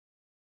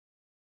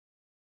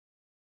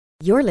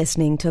You're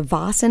listening to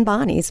Voss and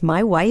Bonnie's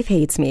My Wife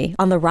Hates Me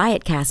on the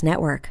Riotcast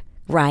Network.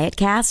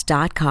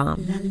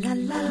 Riotcast.com.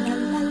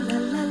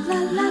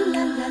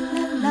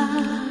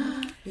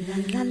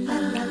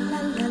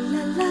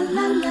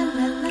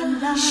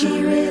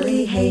 She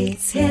really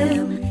hates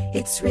him,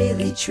 it's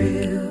really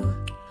true.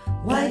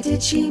 Why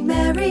did she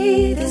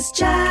marry this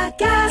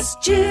jackass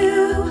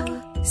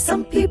Jew?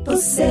 Some people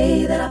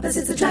say that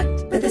opposites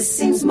attract, but this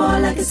seems more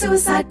like a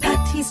suicide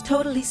pact. He's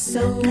totally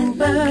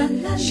sober,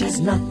 she's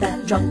not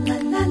that drunk.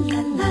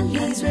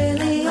 He's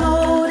really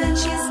old and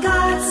she's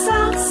got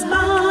some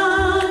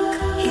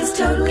spunk. He's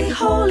totally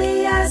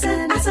holy as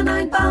an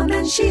asinine bomb,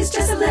 and she's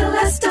just a little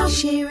less dumb.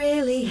 She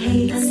really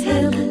hates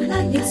him,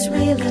 it's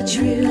really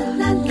true.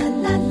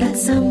 But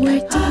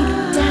somewhere deep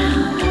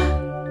down,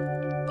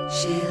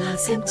 she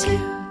loves him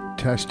too.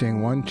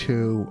 Testing 1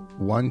 2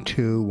 1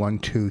 2 1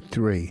 2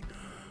 3.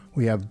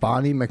 We have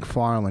Bonnie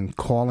McFarland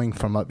calling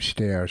from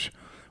upstairs.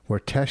 We're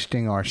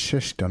testing our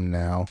system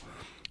now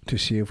to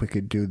see if we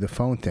could do the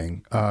phone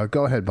thing.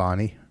 Go ahead,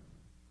 Bonnie.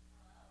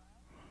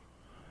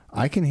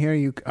 I can hear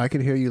you. I can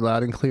hear you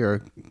loud and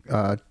clear.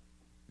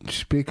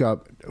 Speak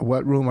up.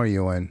 What room are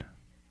you in?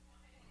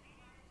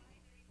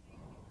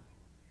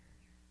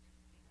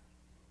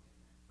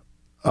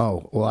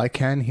 Oh, well, I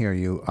can hear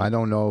you. I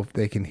don't know if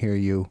they can hear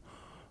you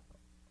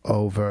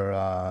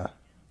over.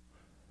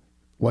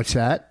 What's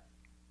that?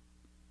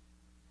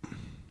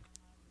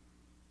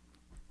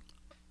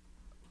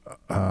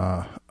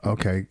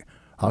 Okay.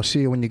 I'll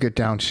see you when you get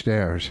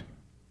downstairs.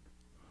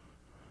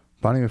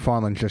 Bonnie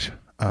McFarland just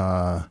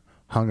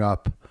hung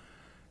up,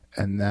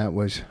 and that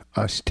was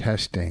us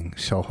testing.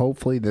 So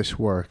hopefully this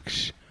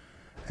works,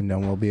 and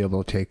then we'll be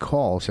able to take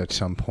calls at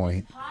some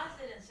point. Pause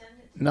it and send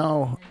it.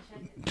 No,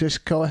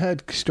 just go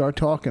ahead. Start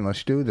talking.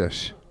 Let's do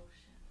this.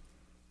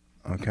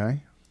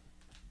 Okay?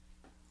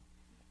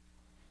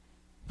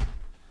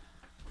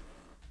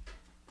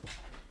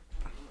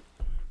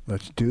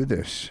 Let's do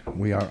this.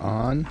 We are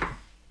on.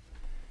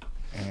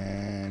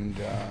 And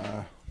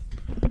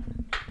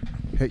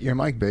hit your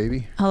mic,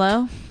 baby.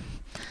 Hello?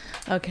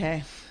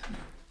 Okay.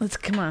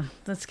 Come on.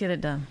 Let's get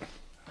it done.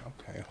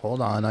 Okay,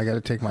 hold on. I got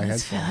to take my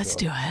headphones Let's off.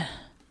 do it.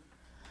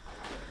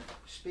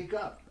 Speak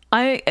up.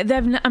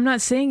 I'm not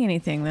saying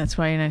anything. That's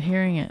why you're not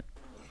hearing it.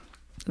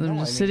 I'm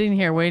just sitting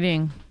here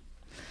waiting.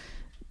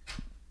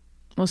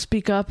 Well,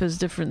 speak up is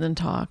different than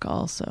talk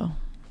also.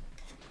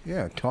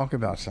 Yeah, talk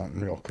about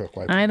something real quick.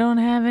 I don't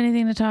have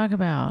anything to talk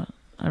about.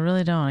 I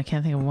really don't. I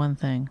can't think of one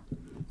thing.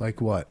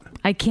 Like what?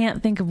 I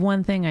can't think of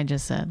one thing I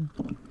just said.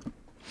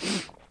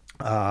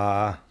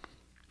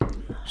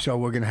 So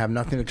we're going to have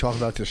nothing to talk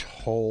about this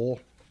whole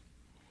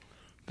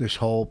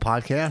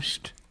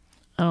podcast?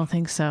 I don't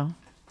think so.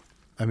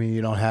 I mean,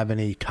 you don't have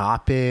any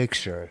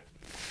topics, or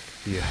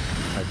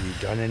have you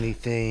done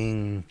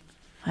anything?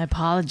 I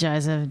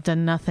apologize. I've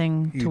done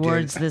nothing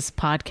towards this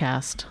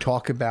podcast.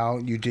 Talk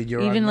about, you did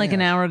your Even like unmask.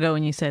 an hour ago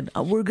when you said,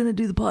 we're going to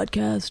do the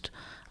podcast.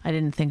 I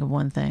didn't think of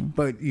one thing.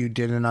 But you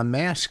did an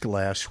unmask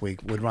last week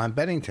with Ron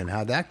Bennington.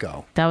 How'd that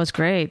go? That was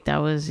great. That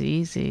was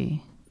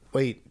easy.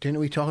 Wait, didn't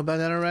we talk about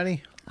that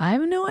already? I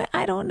don't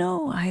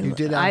know. You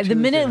did on the Tuesday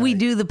minute we night.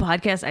 do the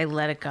podcast, I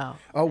let it go.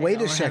 Oh,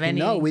 wait a second.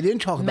 No, we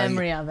didn't talk about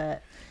memory of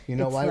it. You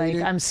know it's why like we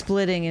didn't? I'm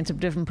splitting into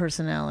different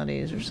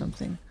personalities or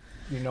something.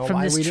 You know from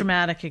why this we didn't?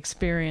 traumatic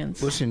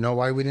experience. Listen, know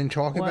why we didn't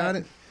talk What? about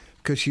it?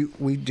 Because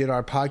we did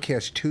our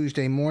podcast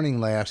Tuesday morning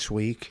last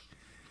week,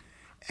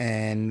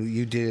 and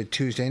you did it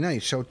Tuesday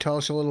night. So tell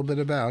us a little bit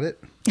about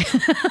it.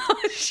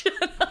 Shut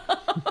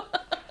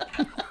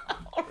up.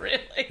 Oh,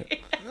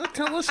 really?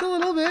 Tell us a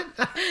little bit.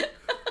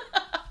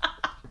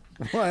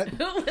 What?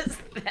 Who was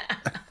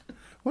that?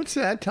 What's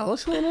that? Tell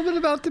us a little bit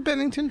about the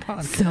Bennington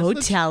podcast. So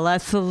tell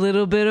us a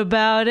little bit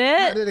about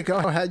How it. did it go?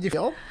 How'd you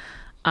feel?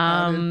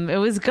 It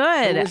was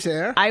good. Who was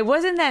there? I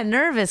wasn't that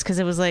nervous because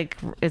it was like,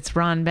 it's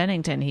Ron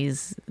Bennington.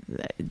 He's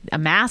a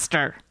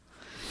master.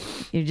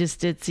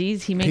 It's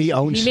easy. He makes you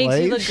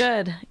look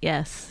good.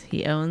 Yes,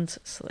 he owns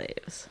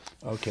slaves.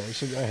 Okay,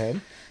 so go ahead.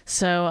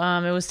 So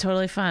it was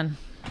totally fun.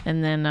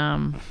 And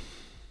then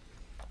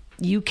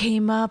you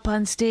came up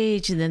on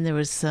stage, and then there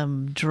was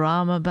some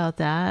drama about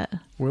that.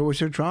 Where was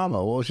your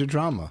drama? What was your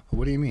drama?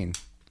 What do you mean?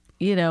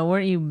 You know,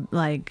 weren't you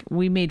like,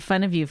 we made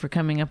fun of you for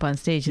coming up on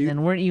stage, and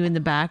then weren't you in the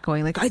back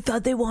going like, I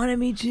thought they wanted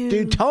me to.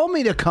 They told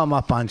me to come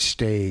up on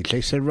stage.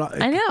 They said,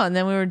 I know, and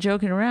then we were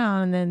joking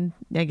around, and then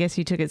I guess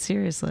you took it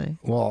seriously.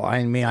 well,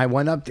 I mean, I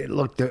went up there.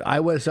 Look, I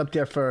was up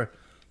there for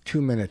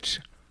 2 minutes,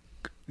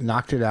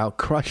 knocked it out,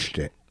 crushed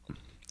it.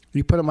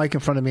 You put a mic in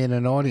front of me in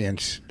an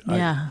audience.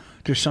 Yeah.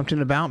 There's something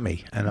about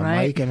me and a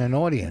Right. mic and an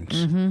audience.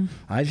 Mm-hmm.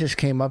 I just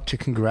came up to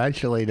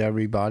congratulate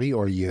everybody,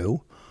 or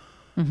you,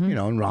 you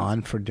know, and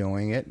Ron for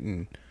doing it.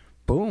 And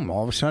boom,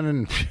 all of a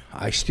sudden,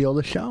 I steal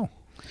the show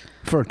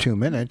for 2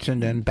 minutes,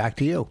 and then back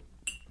to you.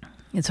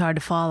 It's hard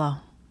to follow.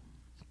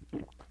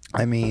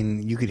 I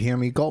mean, you could hear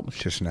me gulp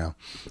just now.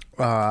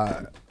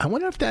 I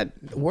wonder if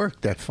that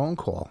worked, that phone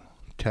call.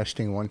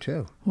 Testing 1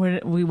 2.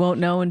 We won't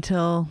know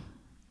until,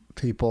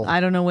 People. I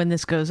don't know when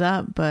this goes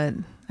up, but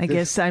I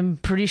guess I'm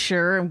pretty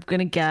sure, I'm going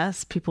to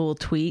guess, people will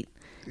tweet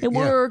It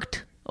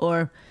worked.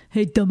 Or,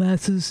 hey,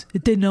 dumbasses,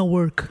 it did not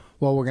work.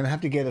 Well, we're going to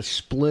have to get a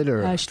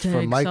splitter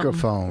for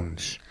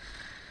microphones.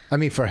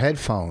 For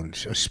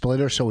headphones. A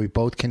splitter so we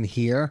both can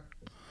hear.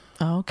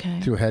 Okay.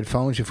 Through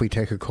headphones if we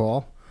take a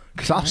call.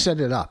 Because I'll set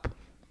it up.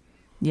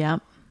 Yeah.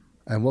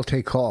 And we'll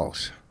take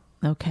calls.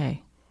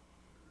 Okay.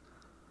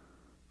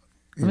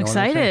 I'm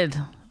excited.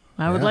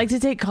 I would like to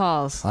take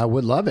calls. I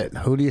would love it.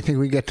 Who do you think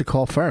we get to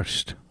call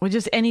first? Well,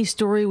 just any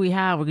story we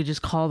have, we could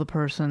just call the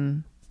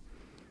person.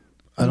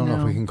 I don't know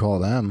if we can call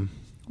them.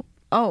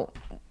 Oh.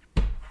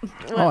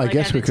 I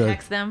guess we could.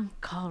 Text them?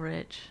 Call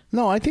Rich.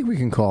 No, I think we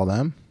can call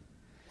them.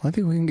 I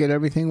think we can get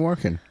everything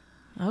working.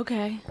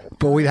 Okay.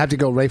 But we'd have to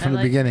go right from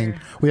the beginning.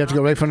 We'd have to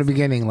go right from the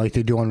beginning like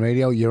they do on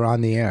radio. You're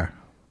on the air.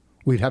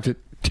 We'd have to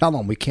tell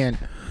them. We can't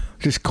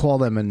just call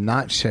them and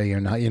not say you're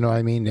not. You know what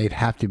I mean? They'd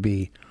have to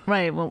be.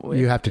 Right. Well,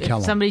 you have to tell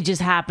them. If somebody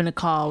just happened to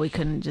call, we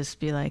couldn't just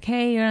be like,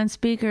 hey, you're on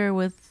speaker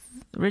with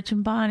Rich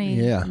and Bonnie.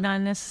 Yeah.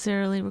 Not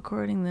necessarily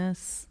recording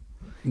this.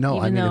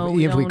 No,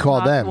 even if we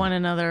call them. To one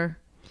another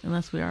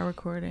unless we are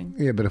recording.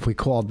 Yeah, but if we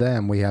called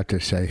them, we have to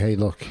say, hey,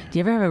 look. Do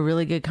you ever have a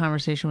really good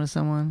conversation with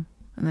someone?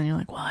 And then you're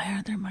like, why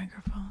aren't there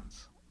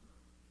microphones?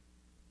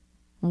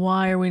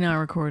 Why are we not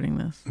recording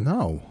this?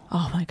 No.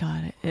 Oh, my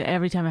God.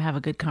 Every time I have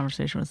a good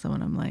conversation with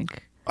someone, I'm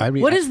like,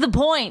 what is the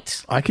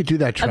point? I could do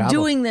that travel. Of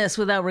doing this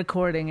without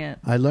recording it.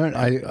 I learned,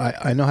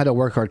 I know how to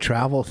work our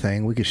travel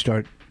thing. We could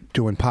start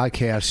doing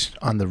podcasts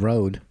on the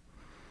road.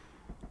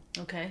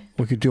 Okay.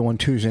 We could do one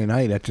Tuesday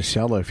night at the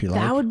Cellar if you like.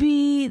 That would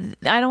be,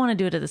 I don't want to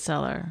do it at the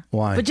Cellar.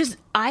 Why? But just,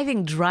 I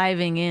think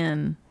driving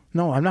in.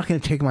 No, I'm not going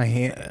to take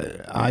my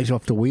eyes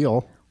off the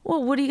wheel.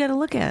 Well, what do you got to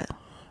look at?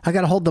 I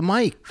got to hold the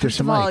mic.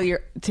 First of all,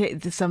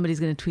 somebody's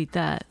going to tweet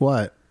that.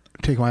 What?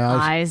 Take my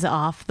eyes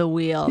off the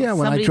wheel. Yeah,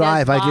 when Somebody I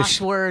drive, does I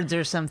just words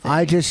or something.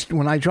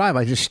 When I drive,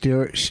 I just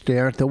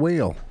stare at the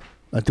wheel.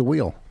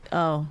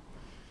 Oh.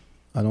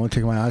 I don't want to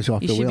take my eyes off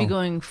the wheel. You should be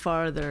going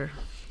farther.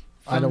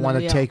 I don't want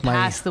to take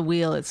past the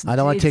wheel. I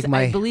don't want to take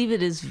my. I believe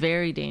it is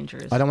very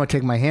dangerous. I don't want to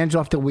take my hands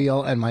off the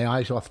wheel and my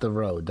eyes off the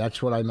road.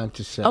 That's what I meant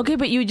to say. Okay,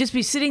 but you would just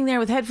be sitting there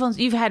with headphones.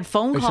 You've had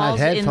phone calls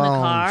in the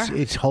car.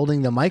 It's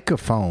holding the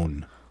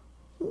microphone.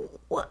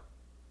 What?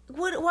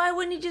 Why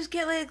wouldn't you just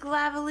get like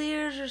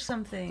lavaliers or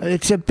something?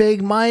 It's a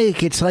big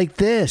mic. It's like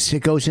this.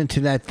 It goes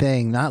into that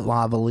thing. Not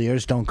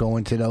lavaliers. Don't go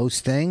into those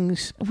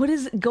things. What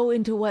does it go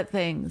into? What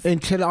things?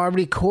 Into our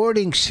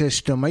recording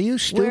system. Are you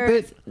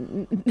stupid?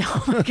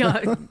 Oh my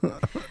God.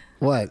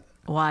 What?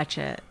 Watch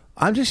it.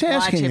 I'm just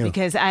asking you.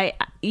 Because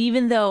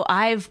even though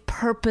I've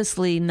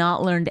purposely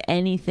not learned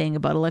anything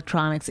about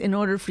electronics in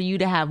order for you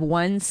to have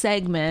one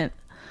segment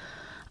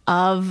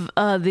of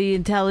the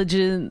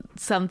intelligent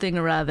something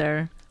or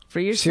other for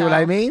yourself. See what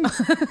I mean?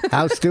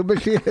 How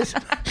stupid she is.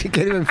 She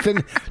can't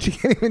even She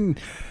can't even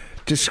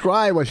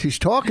describe what she's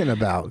talking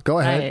about. Go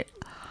ahead. Right.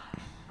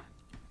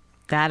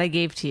 That I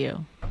gave to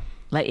you.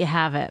 Let you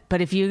have it.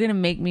 But if you're going to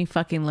make me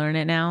fucking learn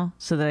it now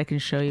so that I can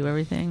show you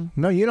everything.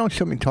 No, you don't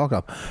show me talk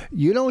up.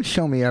 You don't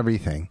show me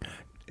everything.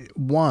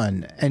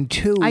 One. And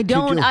two. I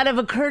don't out of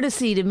a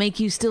courtesy to make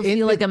you still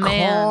feel like a man. In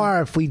the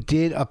car, if we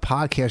did a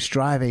podcast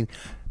driving,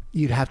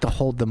 you'd have to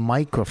hold the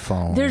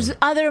microphone. There's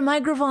other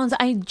microphones.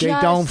 They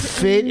don't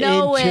fit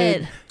into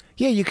it.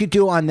 Yeah, you could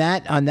do on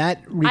that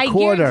recorder. I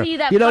guarantee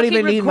that you don't fucking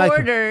even need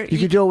recorder. You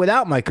could do it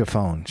without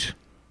microphones.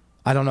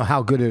 I don't know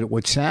how good it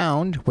would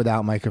sound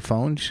without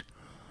microphones.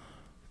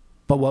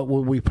 But what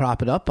would we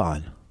prop it up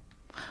on?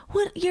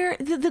 What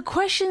the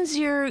questions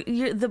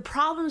the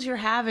problems you're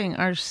having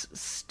are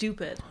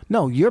stupid.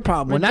 No, your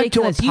problem.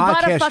 Ridiculous. We're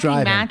not doing podcast driving. You bought a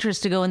fucking mattress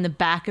to go in the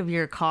back of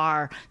your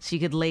car so you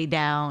could lay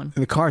down.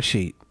 In the car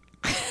seat.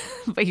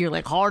 But you're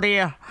like, how do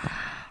you?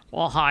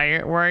 Well,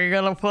 where are you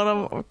gonna put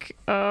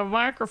a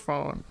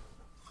microphone?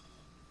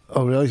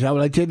 Oh, really? Is that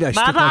what I did? That's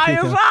how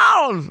you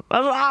sound.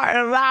 That's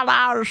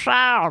how you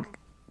sound.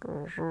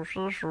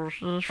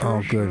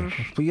 Oh, good.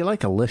 But you're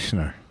like a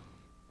listener.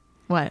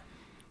 What?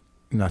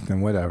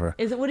 Nothing. Whatever.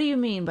 What do you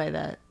mean by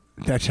that?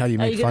 That's how you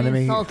make fun of me?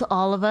 Are you going to insult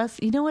all of us?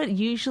 You know what?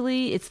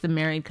 Usually it's the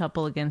married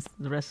couple against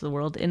the rest of the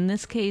world. In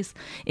this case,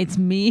 it's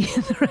me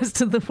and the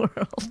rest of the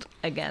world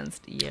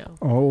against you.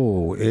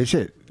 Oh, is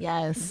it?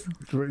 Yes.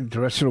 The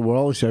rest of the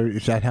world?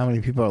 Is that how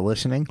many people are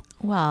listening?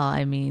 Well,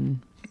 I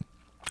mean...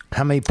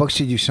 How many books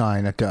did you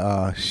sign at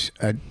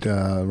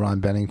Ron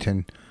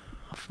Bennington?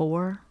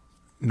 4.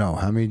 No,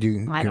 how many do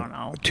you... I don't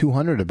know.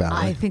 200 about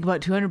it. I think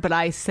about 200, but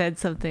I said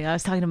something. I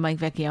was talking to Mike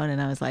Vecchione,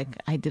 and I was like,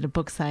 I did a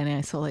book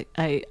signing.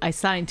 I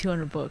signed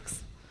 200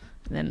 books.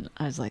 And then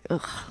I was like,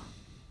 ugh,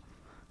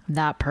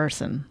 that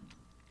person.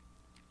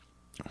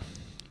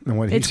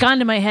 And it's gone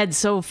to my head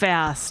so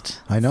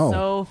fast. I know.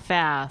 So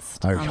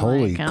fast.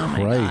 Holy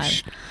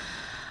Christ.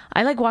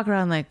 I walk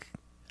around like,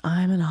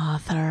 I'm an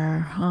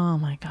author. Oh,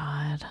 my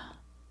God.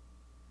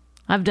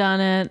 I've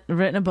done it. I've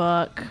written a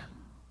book.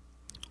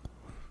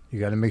 You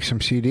got to make some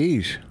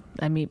CDs.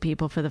 I meet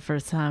people for the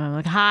first time. I'm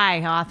like,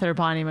 hi, author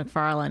Bonnie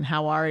McFarlane.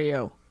 How are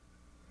you?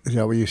 Is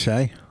that what you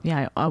say?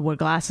 Yeah, I wear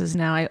glasses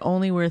now. I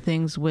only wear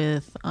things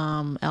with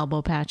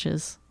elbow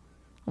patches.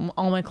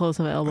 All my clothes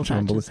have elbow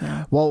patches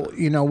now. Well,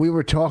 we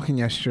were talking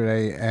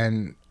yesterday,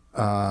 and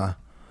I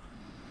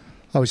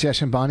was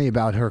asking Bonnie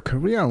about her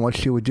career and what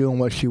she would do and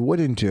what she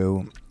wouldn't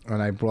do.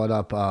 And I brought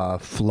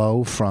up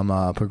Flo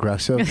from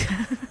Progressive.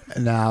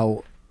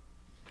 Now,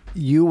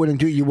 you wouldn't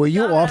do. Were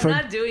you offered?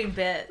 I'm not doing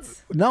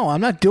bits. No,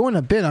 I'm not doing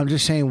a bit. I'm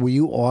just saying, were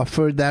you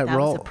offered that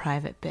role? That was a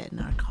private bit in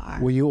our car.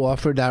 Were you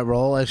offered that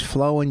role as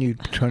Flo and you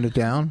turned it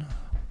down?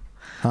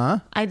 Huh?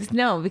 I just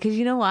know, because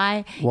you know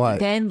why? What?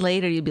 Then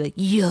later you'll be like,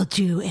 you'll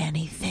do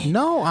anything.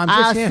 No, I'm just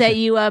I'll asking. set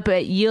you up.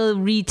 You'll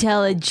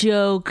retell a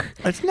joke.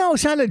 It's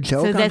not a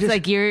joke. So that's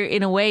like you're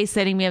in a way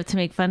setting me up to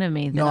make fun of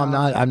me. No, I'm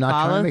not. I'm not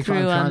follow trying to make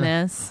through fun. on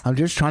this. I'm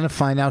just trying to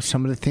find out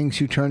some of the things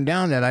you turned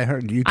down that I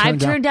heard. I've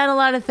turned down a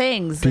lot of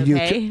things. Did you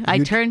Okay, I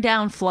turned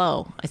down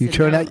Flo. You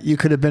turned out. You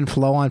could have been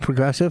Flo on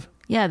Progressive.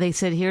 Yeah, they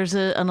said here's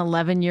an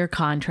 11-year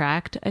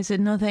contract. I said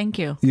no, thank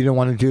you. You didn't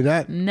want to do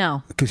that?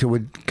 No, because it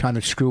would kind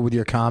of screw with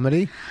your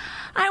comedy.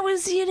 I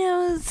was,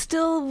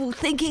 still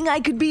thinking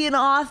I could be an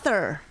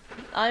author.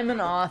 I'm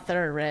an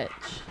author, Rich.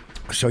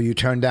 So you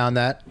turned down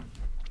that.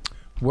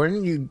 Were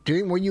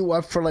you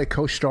up for like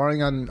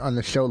co-starring on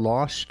the show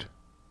Lost?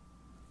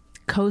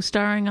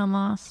 Co-starring on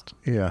Lost?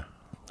 Yeah.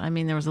 I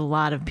mean, there was a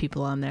lot of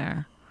people on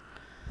there.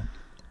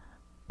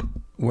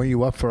 Were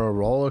you up for a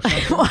role or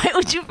something? Why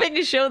would you pick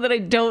a show that I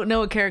don't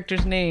know a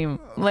character's name?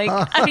 Like,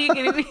 are you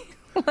kidding me?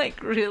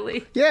 Like,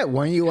 really? Yeah,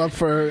 weren't you up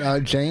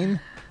for Jane?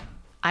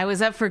 I was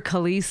up for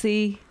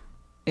Khaleesi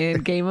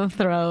in Game of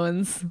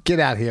Thrones. Get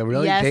out here,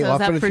 really? Yes, They I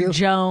was offered up it for to you?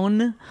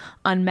 Joan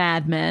on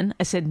Mad Men.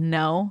 I said,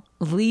 no,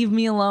 leave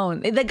me alone.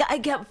 The guy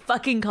kept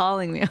fucking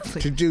calling me. I was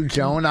like, To do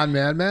Joan on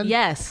Mad Men?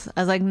 yes.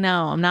 I was like,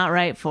 no, I'm not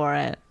right for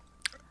it.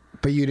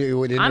 But you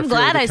didn't. I'm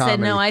glad I said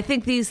no. I I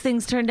think these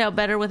things turned out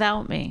better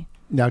without me.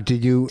 Now,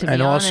 did you? To be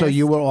And also, honest.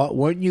 you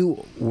weren't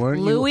you?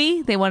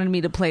 Louis, they wanted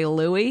me to play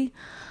Louis.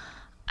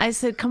 I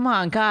said, come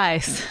on,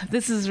 guys,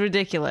 this is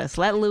ridiculous.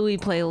 Let Louis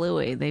play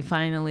Louis. They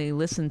finally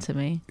listened to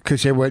me.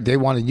 Because they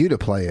wanted you to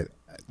play it.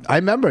 I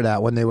remember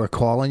that when they were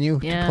calling you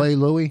to play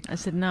Louis. I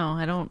said, no,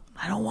 I don't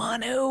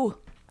want to.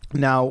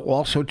 Now,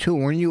 also too,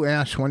 weren't you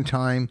asked one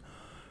time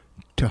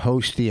to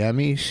host the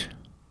Emmys?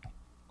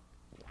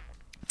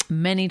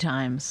 Many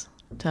times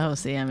to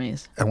host the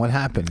Emmys. And what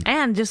happened?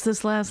 And just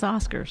this last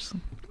Oscars.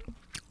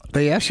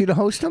 They asked you to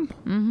host them,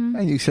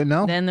 and you said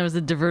no. Then there was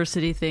a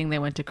diversity thing. They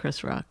went to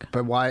Chris Rock.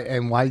 But why?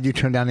 And why did you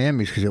turn down the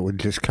Emmys? Because it would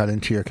just cut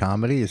into your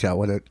comedy. Is that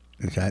what it?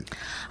 Is that?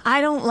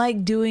 I don't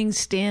like doing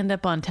stand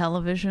up on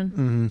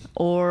television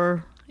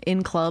or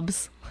in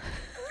clubs.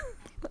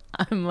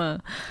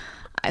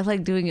 I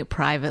like doing it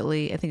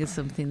privately. I think it's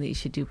something that you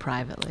should do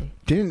privately.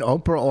 Didn't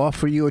Oprah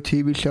offer you a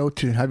TV show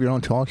to have your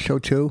own talk show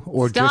too?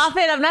 Or Stop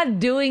it! I'm not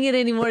doing it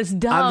anymore. It's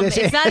dumb.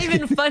 It's not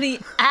even funny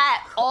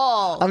at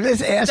all. I'm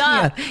just asking.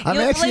 Stop. I'm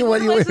asking you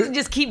what you would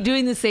just keep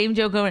doing the same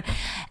joke over.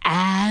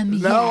 No,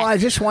 yes, I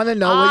just want to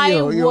know what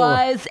I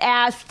was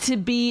asked to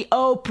be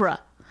Oprah.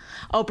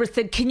 Oprah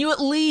said, can you at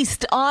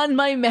least on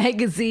my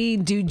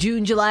magazine do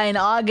June, July, and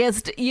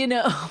August?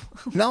 No,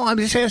 I'm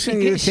just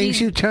asking you the things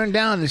you turned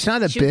down. It's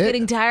not a She was bit.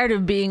 getting tired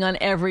of being on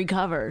every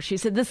cover. She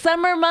said, the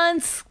summer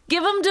months,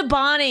 give them to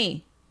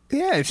Bonnie.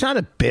 Yeah, it's not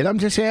a bit. I'm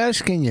just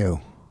asking you.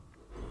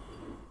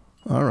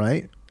 All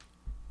right.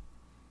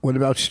 What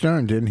about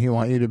Stern? Didn't he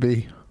want you to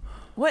be?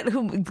 What?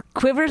 Who,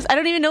 Quivers? I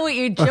don't even know what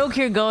your joke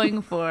you're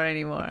going for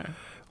anymore.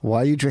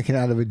 Why are you drinking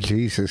out of a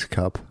Jesus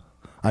cup?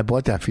 I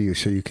bought that for you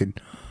so you could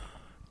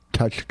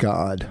touch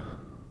God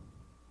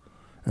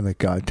and let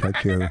God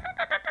touch you.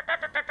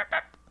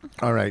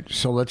 All right,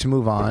 so let's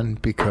move on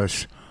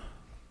because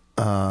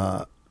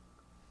all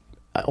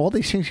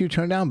these things you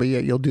turn down, but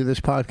yet you'll do this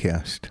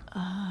podcast.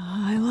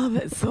 I love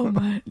it so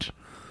much.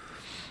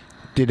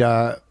 Did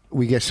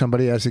we get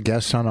somebody as a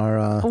guest on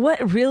our...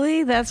 What?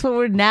 Really? That's what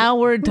we're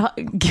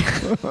talking...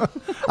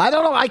 I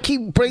don't know. I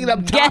keep bringing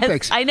up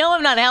topics. Yes, I know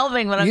I'm not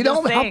helping, but I'm You just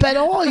don't saying. help at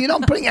all. You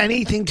don't bring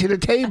anything to the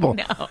table.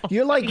 No.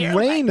 You're like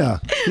Raina.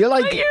 You're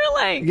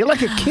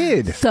like a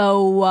kid.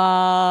 So,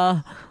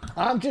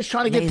 I'm just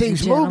trying to get ladies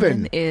things and gentlemen,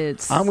 moving.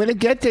 It's I'm going to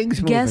get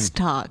things moving. guest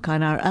talk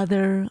on our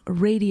other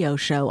radio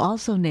show,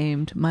 also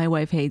named My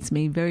Wife Hates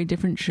Me. Very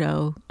different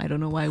show. I don't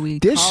know why we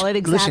call it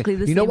exactly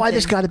the same You know why thing.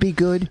 this got to be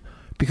good?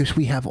 Because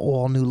we have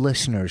all new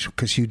listeners.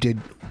 Because you did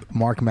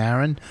Mark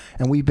Maron,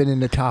 and we've been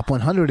in the top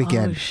 100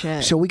 again. Oh,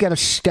 shit. So we got to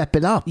step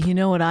it up. You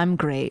know what I'm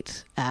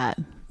great at?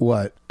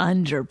 What?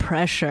 Under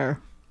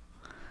pressure.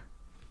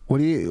 What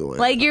do you...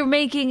 Like you're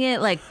making it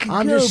like,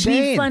 I'm go, just be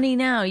saying. funny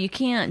now. You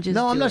can't just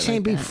No, I'm do not it saying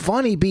like be that.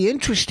 funny, be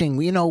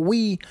interesting. You know,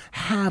 we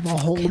have a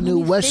whole Okay, let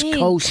new me West think.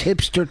 Coast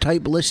hipster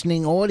type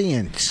listening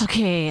audience.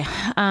 Okay,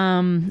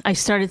 I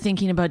started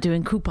thinking about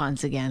doing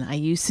coupons again. I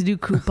used to do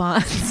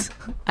coupons.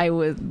 I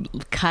would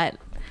cut.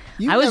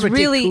 You I was never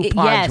did really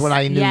coupons when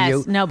I knew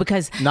you. No,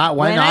 because Not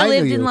when when I I knew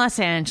lived in you. Los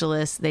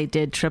Angeles, they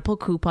did triple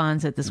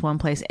coupons at this one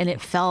place, and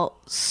it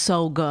felt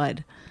so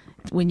good.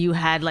 When you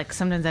had like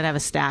sometimes I'd have a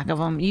stack of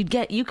them. You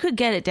could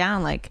get it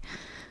down like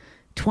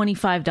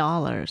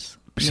 $25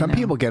 Some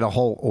people get a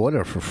whole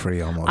order for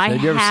free almost. I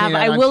Have you ever seen have.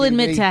 that I on will TV?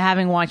 admit to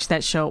having watched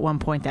that show at one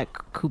point, that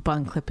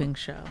coupon clipping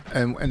show.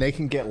 And they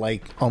can get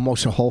like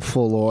almost a whole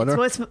full order.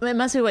 So it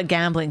must be what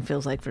gambling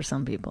feels like for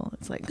some people.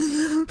 It's like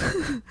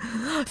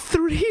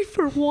 3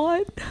 for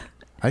 1.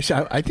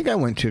 I think I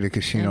went to the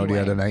casino the Anyway.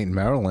 other night in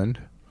Maryland.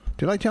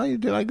 Did I tell you?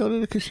 Did I go to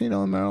the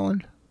casino in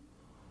Maryland?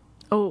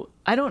 Oh,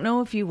 I don't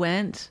know if you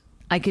went.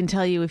 I can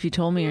tell you if you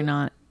told me or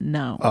not.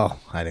 No. Oh,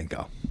 I didn't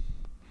go.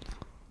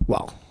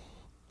 Well,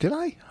 did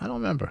I? I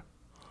don't remember.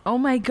 Oh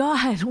my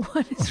God,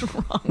 what is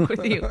wrong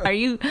with you?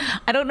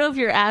 I don't know if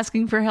you're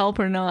asking for help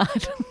or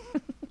not.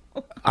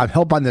 I'm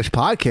help on this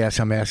podcast.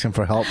 I'm asking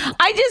for help.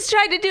 I just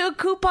tried to do a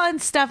coupon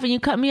stuff and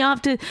you cut me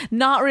off to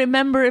not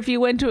remember if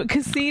you went to a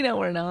casino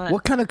or not.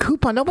 What kind of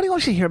coupon? Nobody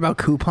wants to hear about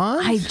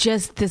coupons.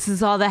 This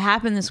is all that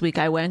happened this week.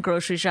 I went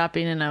grocery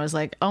shopping and I was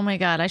like, oh my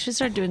God, I should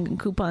start doing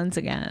coupons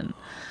again.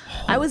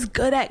 I was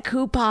good at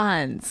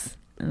coupons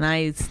and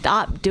I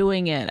stopped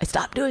doing it. I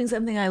stopped doing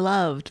something I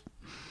loved.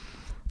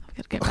 I've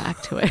got to get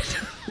back to it.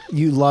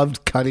 You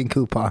loved cutting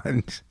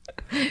coupons.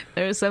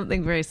 There was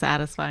something very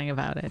satisfying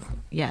about it.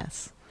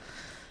 Yes.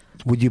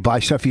 Would you buy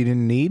stuff you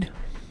didn't need?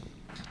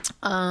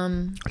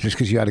 Just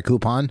because you had a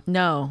coupon?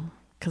 No,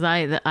 because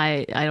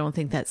I don't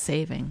think that's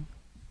saving.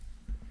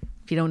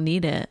 If you don't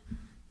need it,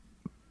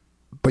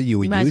 But you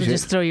would you might as use well it.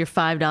 just throw your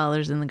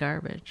 $5 in the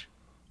garbage.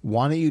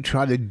 Why don't you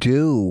try to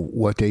do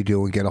what they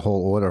do and get a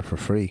whole order for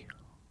free?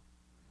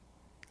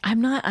 I'm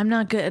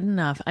not good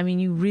enough. I mean,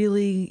 you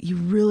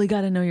really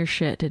got to know your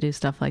shit to do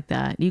stuff like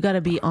that. You got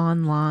to be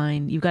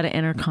online. You got to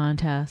enter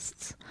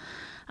contests.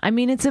 I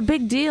mean, it's a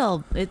big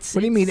deal. What do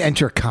you mean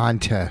enter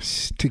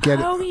contests to get?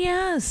 Oh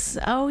yes.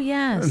 Oh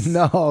yes.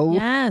 No.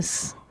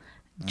 Yes.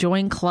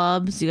 Join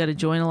clubs. You got to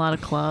join a lot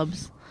of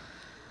clubs.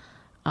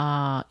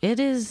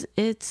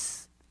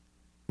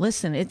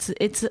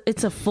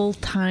 It's a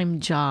full-time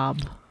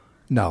job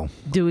No.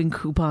 doing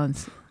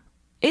coupons.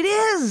 It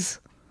is.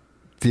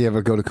 Do you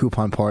ever go to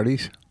coupon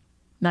parties?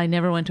 No, I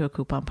never went to a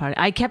coupon party.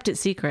 I kept it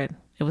secret.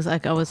 It was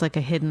like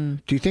a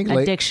hidden Do you think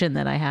addiction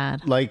that I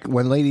had. Like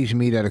when ladies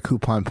meet at a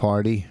coupon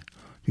party, do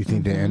you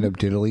think they Mm-hmm. end up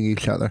diddling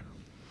each other?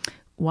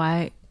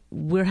 Why?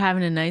 We're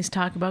having a nice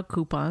talk about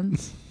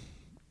coupons.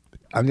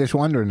 I'm just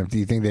wondering do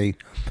you think they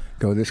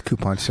go, this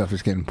coupon stuff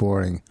is getting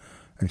boring,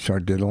 and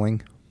start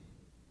diddling?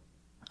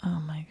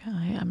 Oh my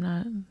God. I'm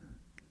not.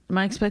 Am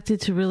I expected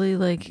to really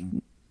like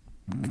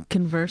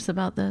converse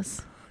about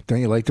this?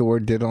 Don't you like the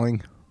word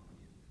diddling?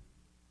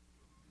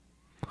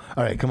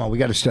 All right, come on. We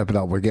got to step it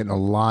up. We're getting a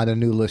lot of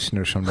new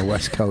listeners from the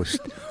West Coast.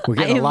 We're I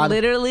getting a am lot.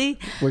 literally.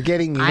 We're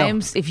getting. You I know,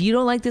 am. If you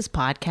don't like this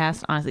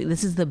podcast, honestly,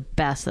 this is the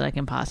best that I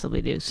can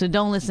possibly do. So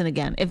don't listen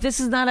again. If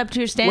this is not up to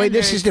your standards, wait,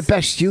 this is the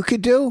best you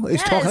could do? Is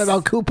Yes. talking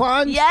about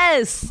coupons?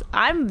 Yes,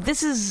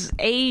 This is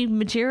A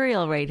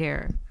material right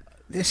here.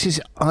 This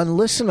is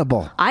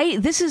unlistenable.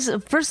 This is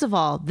first of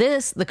all,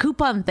 the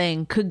coupon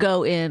thing could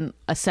go in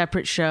a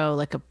separate show,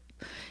 like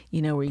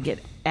where you get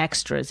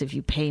extras if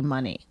you pay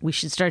money. We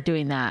should start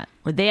doing that,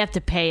 where they have to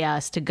pay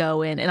us to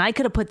go in. And I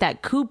could have put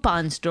that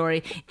coupon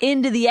story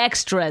into the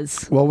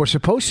extras Well, we're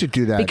supposed to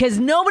do that. because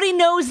nobody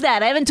knows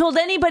that. I haven't told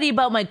anybody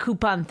about my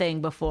coupon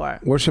thing before.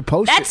 We're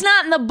supposed That's to.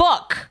 not in the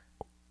book.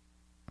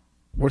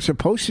 We're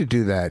supposed to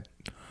do that.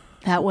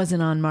 That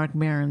wasn't on Mark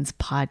Maron's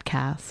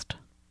podcast.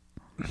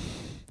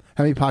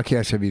 How many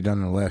podcasts have you done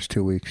in the last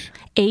 2 weeks?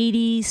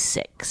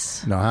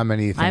 86. No, how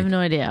many? Do you think? I have no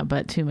idea,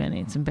 but too many.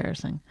 It's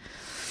embarrassing.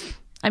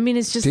 I mean,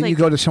 it's just Didn't like you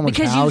go to someone's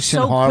because house you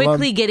in so Harlem?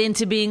 quickly get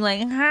into being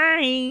like,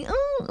 hi,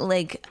 ooh,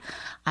 like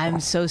I'm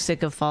so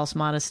sick of false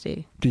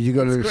modesty. Did you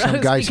go to some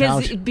Gross, guy's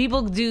because house?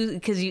 people do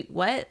because you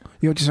what?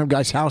 You went to some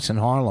guy's house in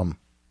Harlem.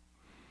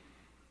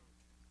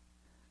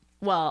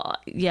 Well,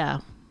 yeah.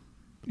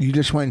 You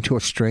just went into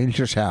a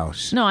stranger's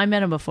house. No, I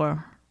met him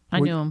before. I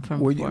Were- knew him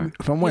from were you- before.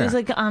 from where? He was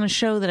like on a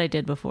show that I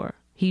did before.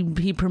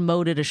 He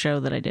promoted a show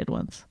that I did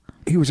once.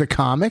 He was a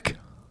comic?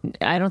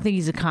 I don't think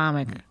he's a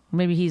comic.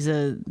 Maybe he's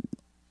a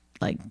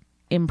like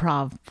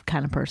improv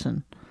kind of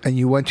person. And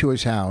you went to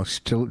his house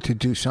to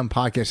do some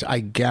podcast.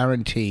 I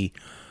guarantee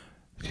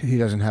he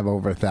doesn't have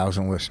over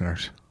 1,000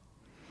 listeners.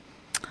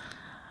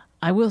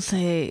 I will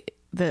say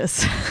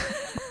this.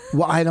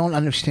 Well, I don't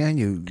understand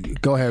you.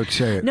 Go ahead,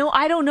 say it. No,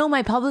 I don't know.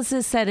 My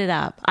publicist set it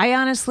up. I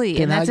honestly,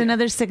 Then and that's how-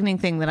 another sickening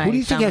thing that I. Who do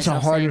you think found has a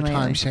myself harder saying time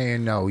lately.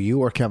 saying no, you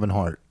or Kevin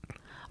Hart?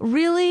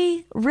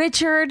 Really,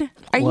 Richard?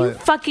 Are you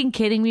What? fucking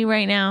kidding me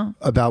right now?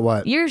 About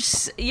what? You're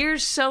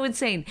so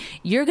insane.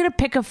 You're gonna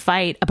pick a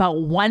fight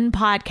about one I'm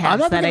podcast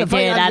not that I picking a fight,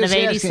 did I'm out of just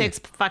 86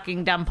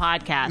 fucking dumb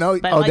podcasts. No,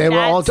 But, oh, like, they were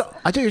all. that's-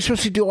 I thought you were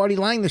supposed to do Artie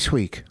Lang this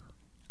week.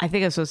 I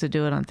think I'm supposed to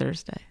do it on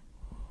Thursday.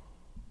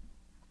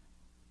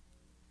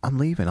 I'm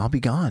leaving. I'll be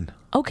gone.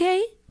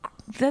 Okay,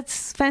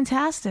 that's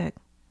fantastic.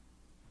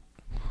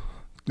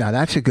 Now,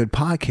 that's a good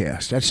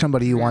podcast. That's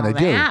somebody you want to Now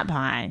do. that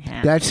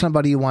podcast. That's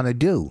somebody you want to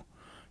do.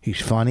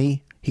 He's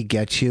funny. He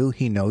gets you.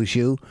 He knows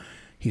you.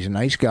 He's a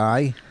nice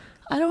guy.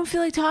 I don't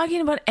feel like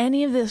talking about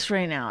any of this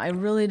right now. I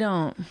really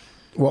don't.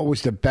 What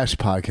was the best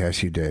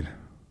podcast you did?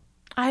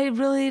 I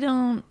really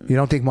don't. You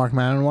don't think Mark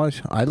Maron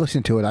was? I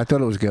listened to it. I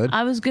thought it was good.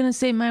 I was gonna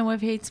say My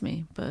Wife Hates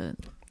Me, but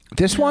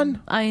This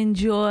one? I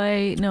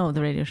enjoy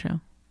the radio show.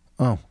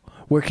 Oh,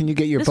 where can you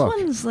get your This book?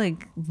 one's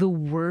like the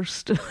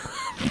worst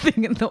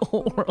thing in the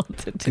whole world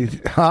to do.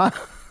 Huh?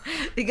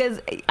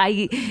 Because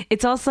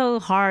it's also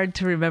hard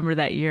to remember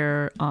that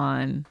you're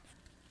on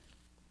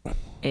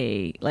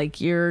a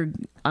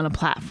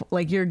platform,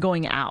 like you're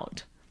going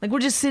out. Like we're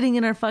just sitting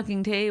in our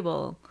fucking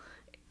table.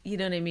 You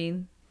know what I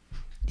mean?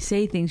 You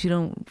say things you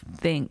don't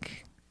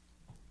think.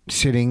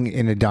 Sitting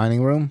in a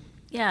dining room?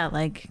 Yeah,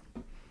 like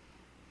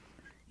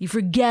you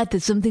forget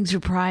that some things are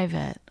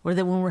private, or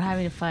that when we're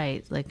having a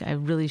fight, like I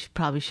really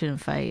probably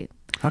shouldn't fight.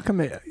 How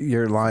come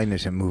your line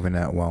isn't moving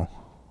that well?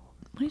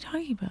 What are you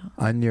talking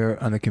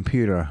about? On the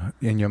computer,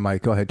 in your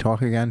mic. Go ahead,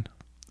 talk again.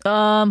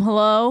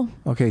 Hello?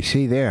 Okay,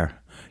 see there.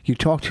 You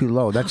talk too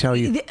low. That's how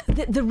you...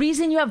 The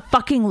reason you have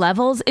fucking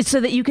levels is so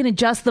that you can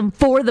adjust them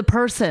for the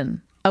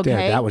person. Okay?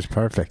 Yeah, that was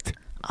perfect.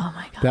 Oh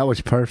my God. That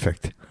was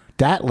perfect.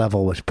 That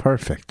level was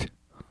perfect.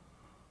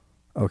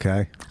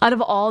 Okay. Out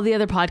of all the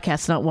other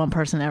podcasts, not one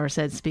person ever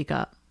said speak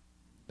up.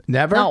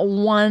 Never? Not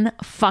one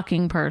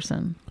fucking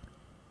person.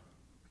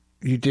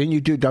 Didn't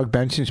you do Doug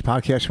Benson's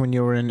podcast when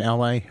you were in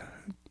L.A.?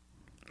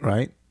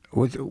 Right?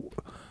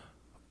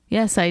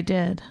 Yes, I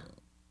did.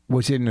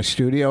 Was it in a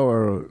studio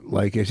or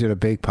like is it a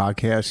big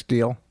podcast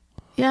deal?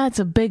 Yeah, it's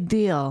a big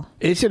deal.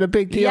 Is it a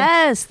big deal?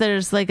 Yes,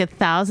 there's like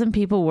 1,000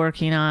 people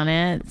working on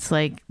it. It's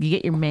like you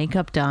get your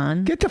makeup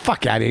done. Get the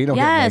fuck out of here. You don't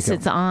Yes, get makeup.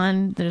 it's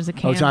on. There's a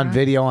camera. Oh, it's on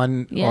video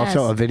Yes.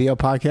 also a video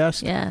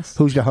podcast? Yes.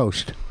 Who's the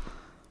host?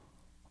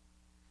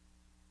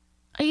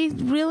 Are you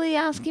really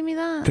asking me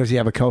that? Does he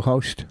have a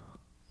co-host?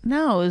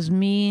 No, it was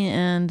me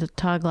and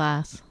Todd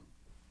Glass.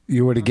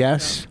 You were the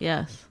guest?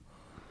 Yes.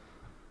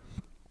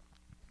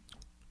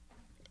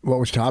 What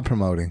was Todd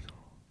promoting?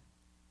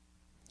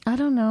 I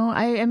don't know.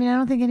 I mean, I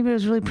don't think anybody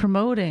was really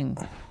promoting.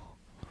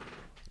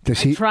 Does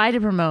I he? tried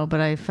to promote, but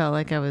I felt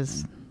like I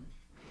was,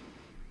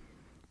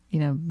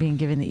 being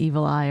given the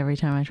evil eye every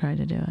time I tried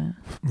to do it.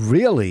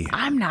 Really?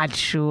 I'm not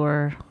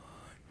sure.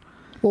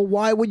 Well,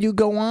 why would you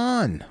go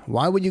on?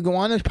 Why would you go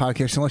on this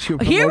podcast unless you were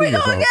promoting Here we go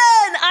your vote? again.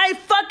 I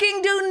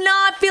fucking do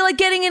not feel like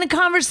getting into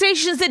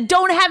conversations that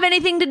don't have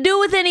anything to do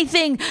with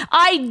anything.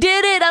 I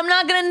did it. I'm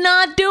not going to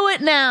not do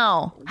it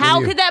now.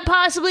 How could that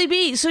possibly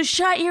be? So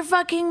shut your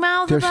fucking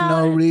mouth There's about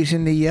no it.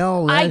 reason to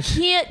yell. I Les.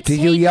 can't Did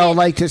you take yell it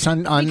like this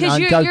on because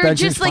Doug you're Benson's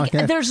just like,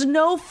 podcast? there's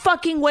no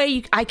fucking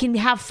way I can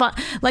have fun.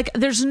 Like,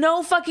 there's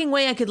no fucking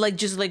way I could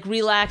just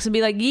relax and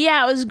be like,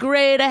 yeah, it was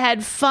great. I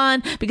had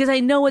fun because I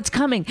know what's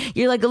coming.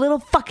 You're like a little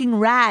fucking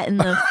rat in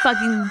the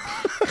fucking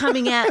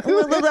coming at.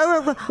 Well,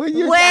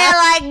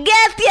 I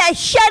guess you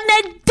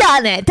shouldn't have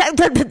done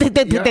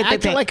it. You're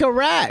acting like a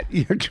rat.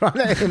 You're trying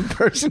to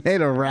impersonate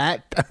a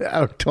rat,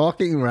 a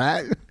talking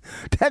rat.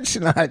 That's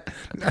not.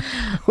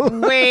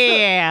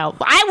 Well,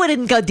 I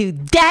wouldn't go do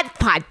that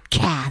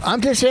podcast.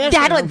 I'm just asking.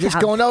 That I'm would just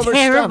sound going over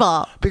terrible.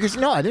 stuff. Because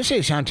no, I didn't say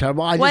it sound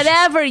terrible.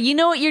 Whatever, you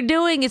know what you're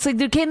doing. It's like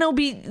there can no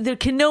be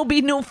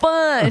no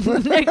fun.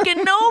 There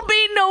can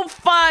be no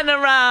fun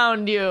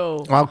around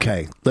you.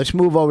 Okay, let's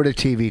move over to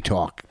TV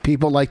talk.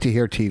 People like to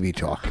hear TV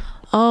talk.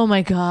 Oh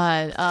my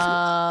God!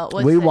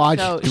 What's We that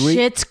watched show? 3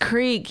 Schitt's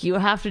Creek. You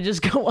have to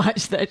just go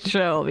watch that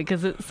show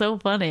because it's so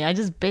funny. I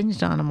just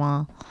binged on them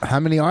all. How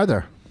many are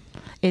there?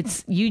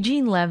 It's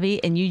Eugene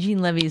Levy and Eugene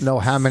Levy's No,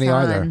 how many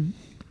are there? son.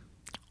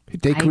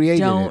 They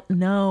created I don't it.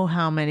 know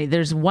how many.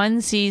 There's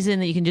one season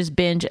that you can just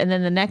binge, and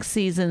then the next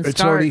season It's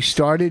starts already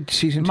started,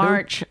 season 2?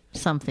 March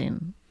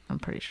something. I'm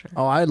pretty sure.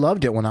 Oh, I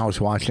loved it when I was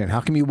watching it. How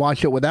come you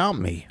watched it without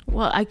me?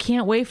 Well, I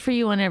can't wait for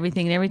you on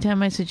everything. And every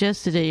time I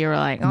suggested it, you were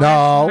like,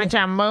 No. it's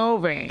a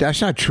movie.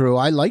 That's not true.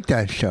 I like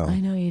that show. I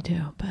know you do,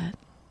 but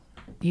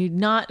you're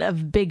not a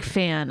big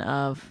fan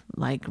of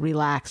like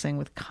relaxing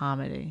with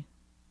comedy.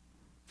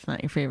 It's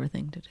not your favorite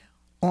thing to do.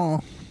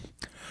 Oh,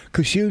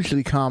 because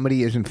usually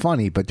comedy isn't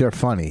funny, but they're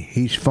funny.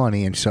 He's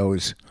funny, and so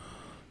is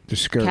the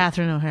skirt.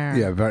 Catherine O'Hara.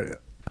 Yeah, very.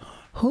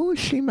 Who is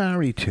she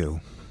married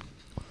to?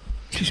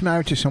 She's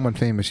married to someone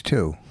famous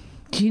too.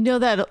 Do you know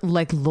that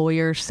like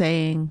lawyer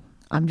saying?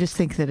 I'm just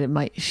thinking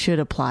that should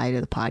apply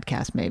to the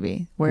podcast,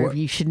 maybe, where What?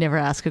 you should never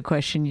ask a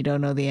question you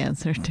don't know the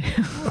answer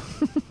to.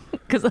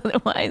 Because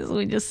otherwise,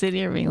 we just sit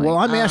here being like, Well,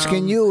 I'm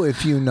asking you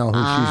if you know who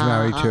she's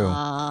married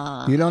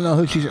to. You don't know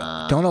who she's.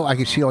 Don't know. I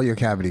can see all your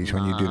cavities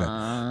when you do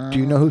that. Do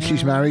you know who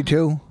she's married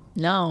to?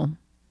 No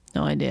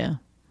idea.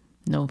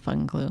 No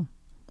fucking clue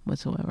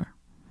whatsoever.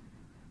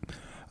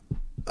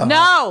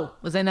 No!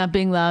 Was I not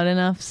being loud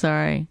enough?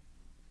 Sorry.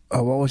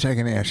 Oh, what was I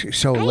going to ask you?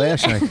 So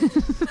last night,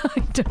 I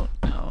don't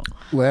know.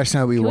 last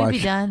night we Can watched. we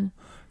be done?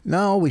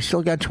 No, we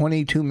still got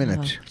 22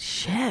 minutes. Oh,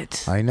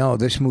 shit. I know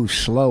this moves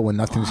slow when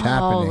nothing's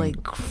Holy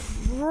happening.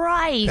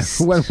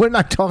 Christ. When we're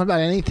not talking about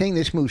anything,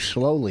 this moves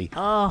slowly.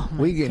 Oh,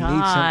 my We can need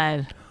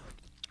some-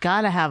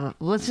 God.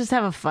 Let's just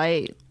have a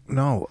fight.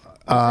 No,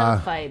 Have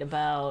a fight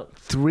about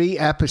 3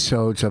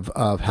 episodes of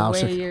the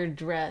House way of. you're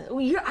dressed.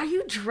 Are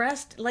you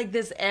dressed like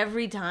this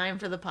every time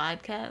for the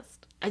podcast?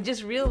 I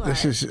just realized.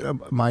 This is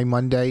my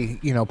Monday,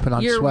 put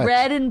on your sweats.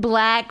 red and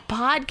black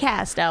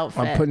podcast outfit.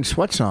 I'm putting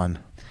sweats on.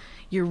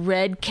 Your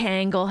red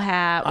Kangol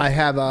hat. I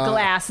have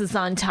glasses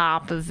on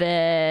top of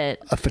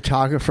it. A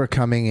photographer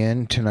coming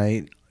in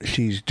tonight.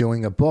 She's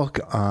doing a book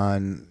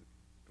on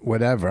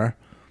whatever.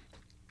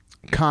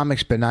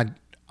 Comics, but not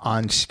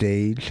on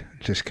stage.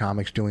 Just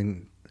comics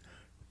doing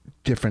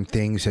different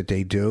things that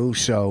they do.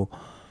 So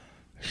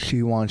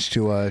she wants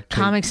to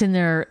comics in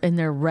their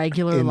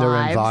regular in lives.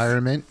 their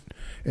environment,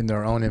 in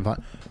their own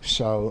environment.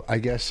 So I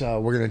guess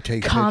we're going to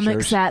take comics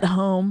pictures. at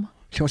home.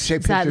 She wants to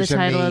take Is that pictures the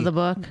title me of the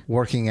book?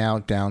 Working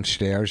out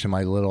downstairs in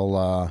my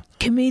little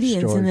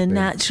comedians in storage the bin.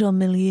 natural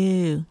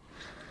milieu.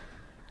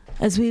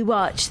 As we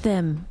watch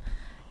them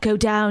go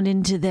down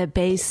into their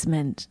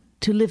basement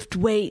to lift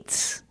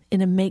weights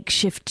in a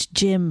makeshift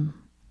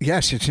gym.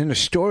 Yes, it's in a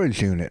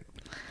storage unit.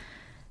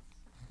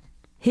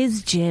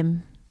 His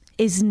gym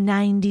is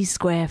 90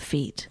 square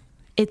feet.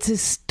 It's a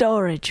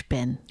storage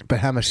bin. But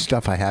how much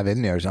stuff I have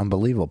in there is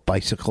unbelievable.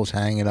 Bicycles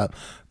hanging up,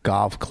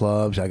 golf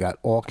clubs. I got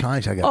all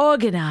kinds. I got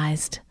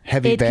organized.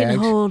 Heavy it bags. can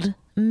hold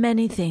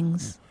many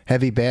things.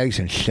 Heavy bags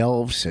and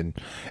shelves. And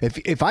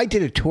if I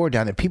did a tour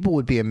down there, people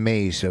would be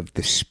amazed of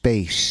the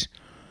space.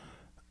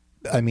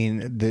 I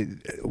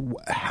mean,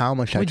 how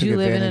much I would took you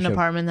live in advantage an of.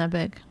 apartment that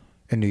big?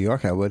 In New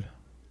York, I would.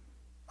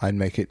 I'd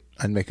make it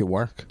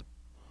work.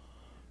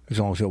 As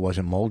long as it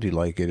wasn't moldy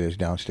like it is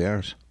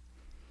downstairs.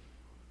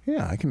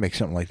 Yeah, I can make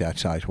something like that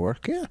size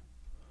work. Yeah.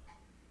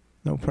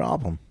 No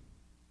problem.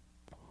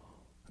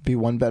 It'd be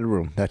 1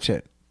 bedroom. That's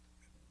it.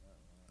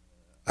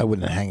 I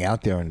wouldn't hang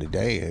out there in the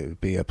day. It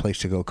would be a place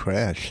to go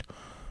crash.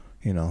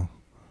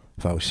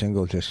 If I was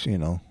single, just,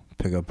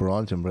 pick up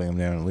broads and bring them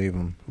there and leave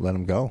them, let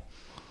them go.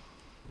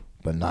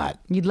 But not.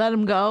 You'd let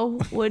him go,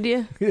 would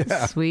you?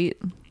 Yeah.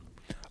 Sweet.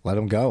 Let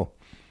them go.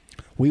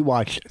 We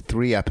watched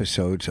 3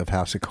 episodes of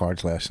House of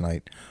Cards last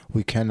night.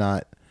 We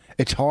cannot.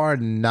 It's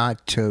hard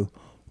not to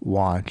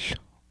watch.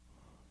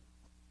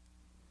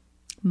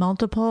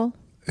 Multiple?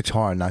 It's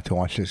hard not to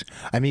watch this.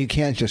 I mean, you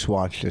can't just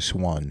watch this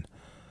one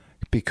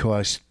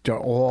because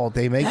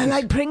they make I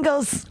like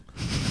Pringles.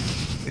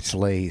 it's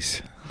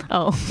Lay's.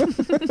 Oh.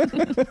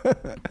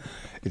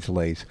 It's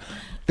Lay's.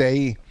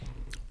 They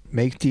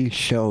make these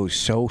shows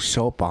so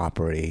soap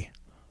opera-y.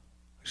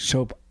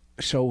 Soap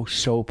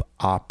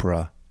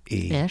opera-y.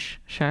 Ish,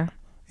 sure.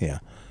 Yeah.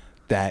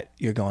 That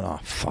you're going,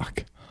 oh,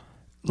 fuck.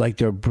 Like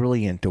they're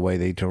brilliant the way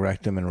they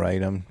direct them and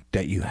write them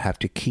that you have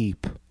to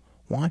keep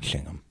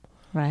watching them.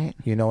 Right.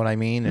 You know what I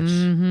mean? It's,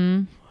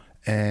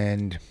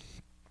 and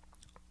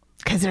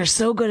because they're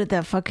so good at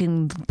that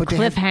fucking they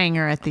have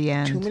cliffhanger at the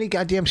end. too many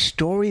goddamn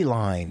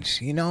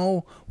storylines.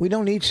 We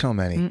don't need so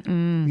many.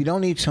 You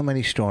don't need so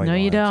many storylines. No,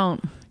 you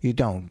don't. You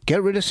don't.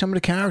 Get rid of some of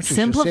the characters.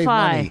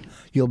 Simplify.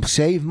 You'll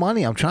save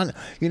money. I'm trying to.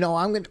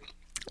 I'm going to.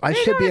 I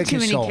should be a too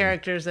consultant. many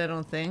characters, I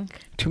don't think.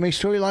 Too many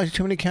storylines,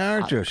 too many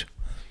characters.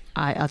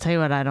 I'll tell you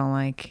what I don't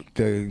like.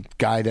 The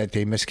guy that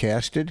they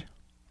miscasted.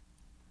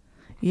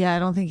 Yeah, I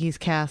don't think he's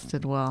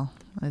casted well,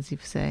 as you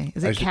say.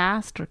 Is it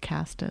cast or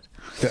casted?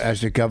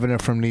 As the governor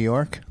from New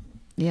York,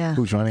 Yeah.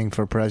 who's running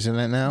for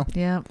president now.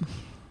 Yep.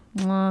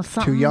 Well,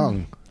 Too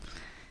young.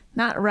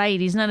 Not right.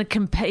 He's not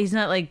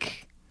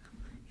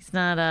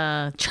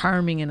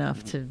charming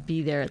enough to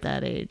be there at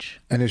that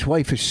age. And his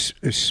wife is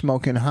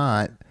smoking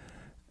hot.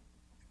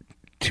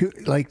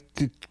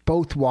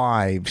 Both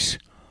wives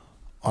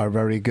are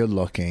very good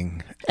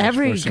looking.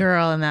 Every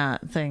girl in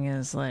that thing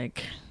is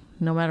like,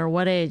 no matter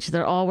what age,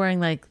 they're all wearing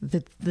like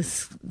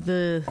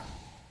the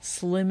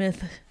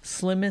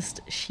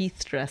slimmest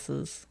sheath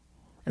dresses.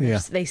 And Yeah.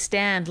 they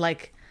stand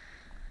like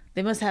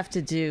they must have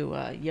to do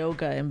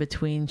yoga in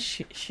between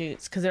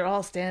shoots because they're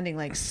all standing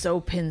like so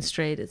pin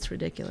straight. It's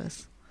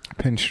ridiculous.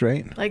 Pin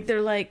straight. Like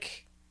they're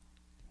like,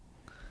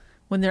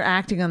 when they're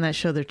acting on that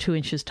show, they're 2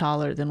 inches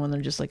taller than when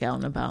they're just like out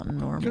and about and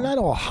normal. They're not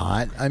all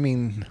hot. I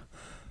mean,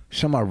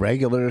 some are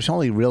regular. There's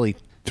only really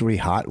 3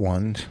 hot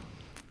ones.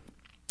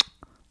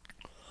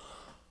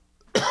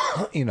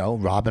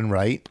 Robin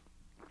Wright,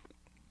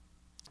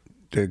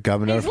 the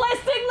governor. He's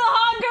listing the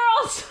hot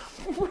girls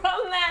from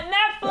that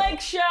Netflix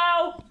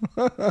show.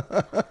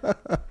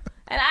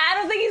 And I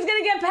don't think he's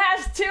going to get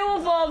past 2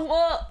 of them.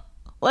 Well,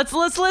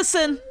 let's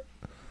listen.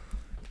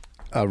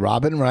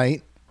 Robin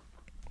Wright,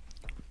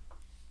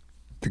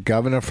 the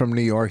governor from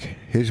New York,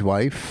 his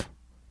wife,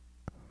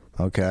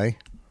 okay,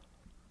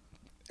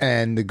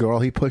 and the girl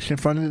he pushed in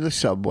front of the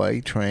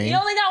subway train. He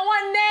only got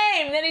one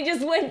name, then he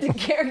just went to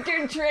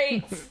character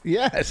traits.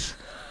 Yes.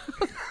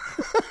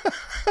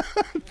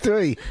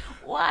 3.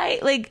 Why?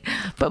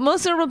 But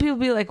most normal people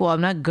be like, well,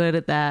 I'm not good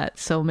at that,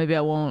 so maybe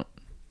I won't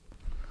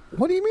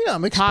What do you mean?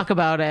 I'm talk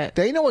about it.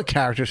 They know what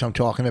characters I'm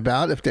talking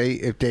about. If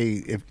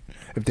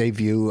they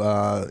view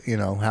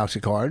House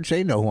of Cards,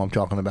 they know who I'm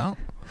talking about.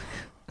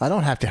 I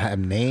don't have to have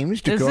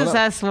names. This is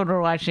us when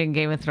we're watching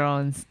Game of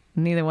Thrones.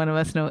 Neither one of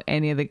us know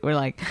any of the. We're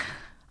like,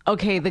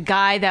 okay, the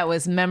guy that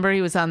was, remember,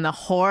 he was on the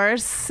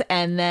horse,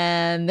 and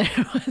then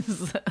there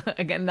was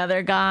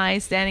another guy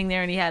standing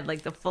there, and he had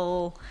like the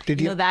full.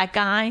 That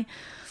guy.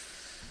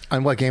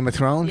 On what, Game of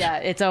Thrones? Yeah,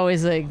 it's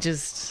always like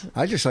just.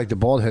 I just like the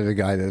bald-headed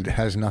guy that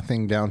has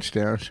nothing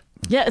downstairs.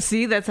 Yeah,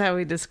 see, that's how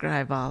we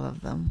describe all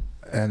of them.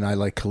 And I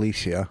like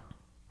Khaleesi.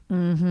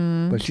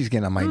 Mm-hmm. But she's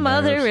getting on my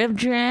Mother nerves. of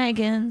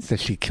Dragons.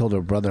 That she killed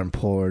her brother and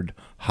poured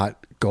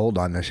hot gold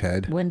on his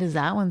head. When does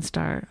that one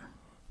start?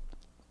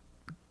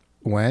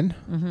 When?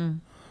 Mm-hmm.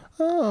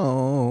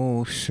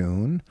 Oh,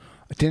 soon.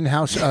 Didn't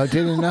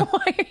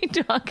Why are you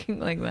talking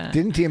like that?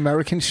 Didn't the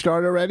Americans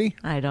start already?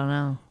 I don't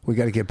know. We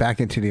got to get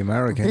back into the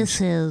Americans. This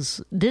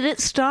is Did It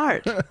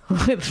Start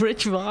with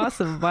Rich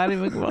Voss and Bonnie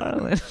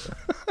McFarlane.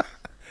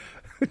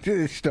 Did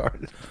it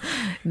start?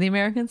 The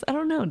Americans? I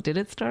don't know. Did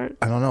it start?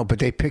 I don't know, but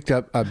they picked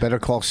up Better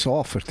Call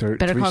Saul for Better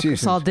 3 Call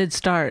seasons. Saul did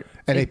start.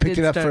 And they picked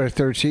did it up for start.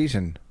 a 3rd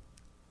season.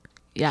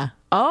 Yeah.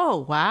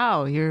 Oh,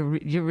 wow. You're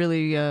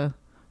really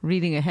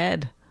reading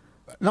ahead.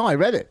 No, I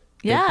read it.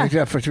 Yeah. They picked it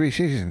up for 3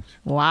 seasons.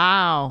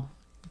 Wow.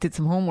 Did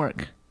some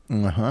homework.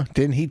 Uh-huh.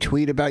 Didn't he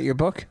tweet about your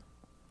book?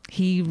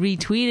 He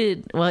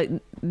retweeted. Well,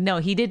 no,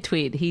 he did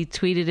tweet. He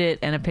tweeted it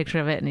and a picture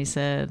of it, and he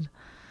said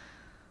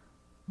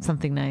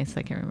something nice.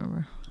 I can't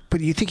remember. But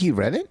you think he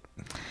read it?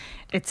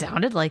 It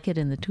sounded like it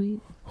in the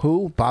tweet.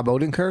 Who? Bob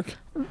Odenkirk?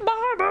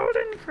 Bob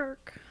Odenkirk.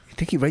 You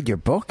think he read your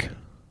book?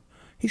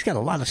 He's got a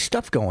lot of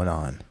stuff going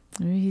on.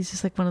 Maybe he's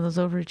just like one of those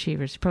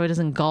overachievers. He probably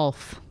doesn't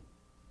golf.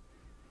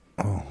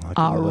 Oh, I took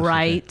All a lesson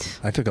right.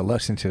 today. I took a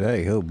lesson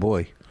today. Oh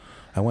boy,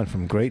 I went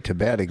from great to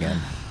bad again.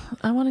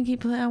 I wanted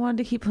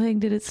to keep playing.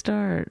 Did it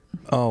start?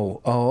 Oh,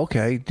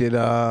 okay. Did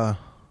what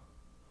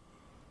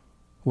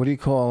do you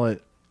call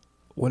it?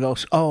 What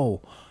else?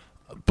 Oh,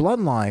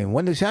 Bloodline.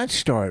 When does that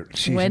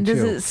start? When does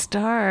 2? it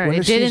start? When It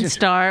does didn't season-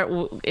 start.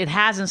 It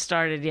hasn't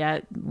started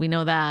yet. We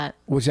know that.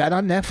 Was that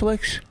on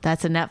Netflix?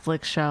 That's a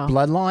Netflix show.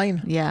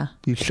 Bloodline? Yeah.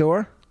 You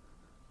sure?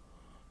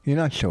 You're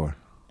not sure.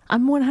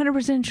 I'm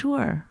 100%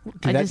 sure.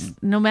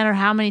 No matter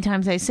how many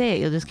times I say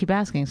it, you'll just keep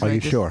asking. So Are you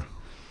sure?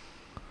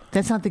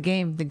 That's not the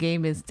game. The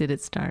game is, did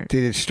it start?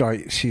 Did it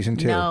start season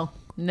 2?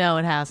 No,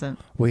 it hasn't.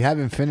 We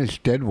haven't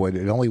finished Deadwood.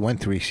 It only went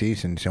 3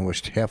 seasons, and we're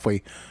halfway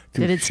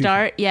through. Did it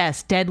start?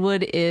 Yes.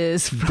 Deadwood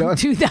is from Done.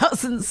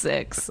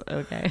 2006.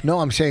 Okay. No,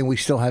 I'm saying we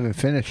still haven't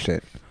finished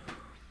it.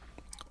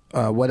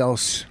 What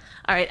else?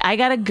 All right. I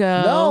got to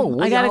go. No,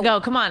 I got to go.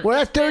 Come on. We're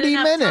at It's been 30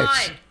 enough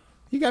minutes. time.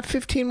 You got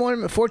 14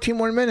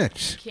 more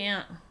minutes.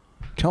 Can't.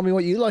 Tell me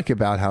what you like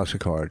about House of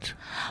Cards.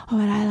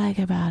 What I like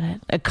about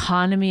it.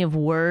 Economy of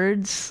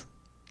words.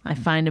 I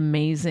find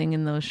amazing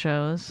in those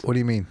shows. What do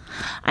you mean?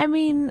 I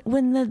mean,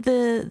 when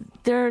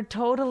they're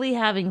totally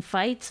having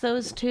fights,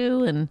 those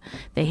two, and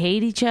they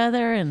hate each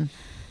other, and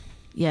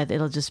yeah,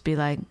 it'll just be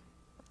like,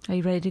 "Are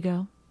you ready to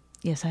go?"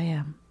 Yes, I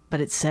am. But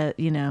it said,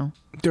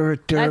 They're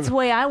that's the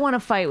way I want to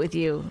fight with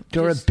you.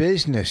 they're Just- a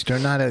business. They're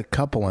not a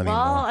couple anymore.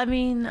 well, I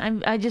mean,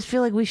 I just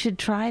feel like we should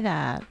try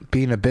that.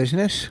 Being a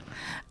business?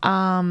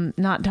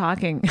 Not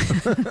talking.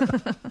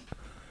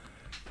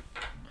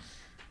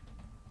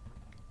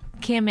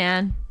 Kim,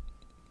 man,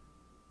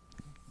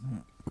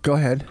 Go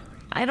ahead.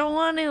 I don't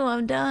want to.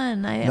 I'm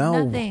done. I have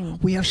No, nothing.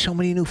 we have so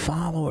many new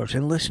followers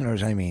and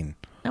listeners. I mean,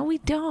 No, we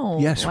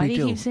don't. Yes, Why we do you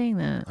do. keep saying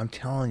that? I'm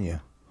telling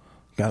you,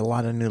 got a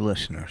lot of new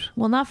listeners.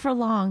 Well, not for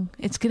long.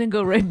 It's gonna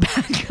go right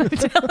back. I'm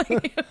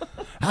telling you.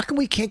 How come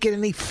we can't get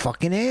any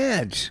fucking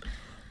ads?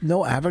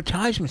 No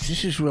advertisements.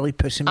 This is really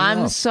pissing me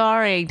I'm off.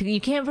 sorry.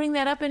 You can't bring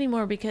that up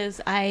anymore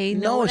because I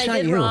know No, what it's I not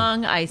did you.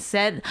 wrong. I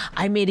said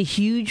I made a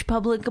huge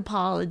public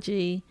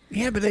apology.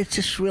 Yeah, but it's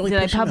just really Did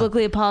I pissing me off.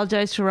 publicly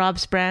apologize to Rob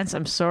Sprance?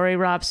 I'm sorry,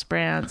 Rob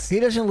Sprance. He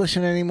doesn't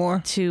listen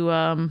anymore.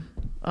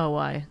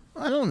 Why?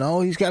 I don't know.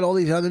 He's got all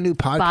these other new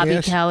podcasts.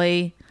 Bobby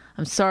Kelly.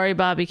 I'm sorry,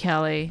 Bobby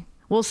Kelly.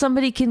 Well,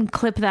 somebody can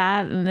clip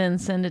that and then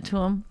send it to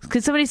him.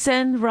 Could somebody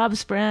send Rob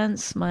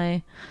Sprance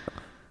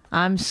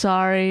I'm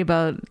sorry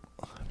about...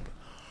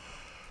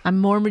 I'm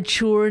more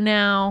mature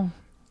now.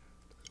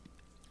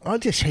 I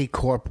just hate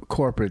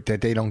corporate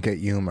that they don't get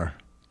humor.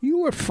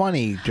 You were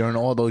funny during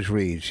all those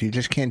reads. You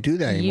just can't do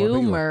that anymore.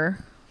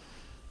 Humor.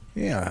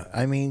 Yeah,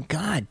 I mean,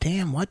 god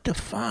damn, what the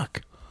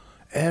fuck?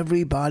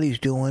 Everybody's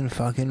doing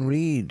fucking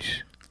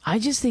reads. I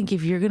just think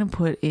if you're going to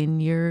put in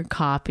your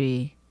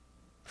copy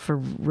for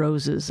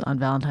roses on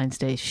Valentine's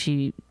Day,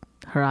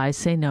 her eyes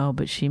say no,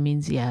 but she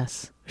means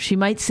yes. She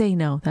might say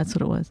no. That's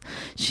what it was.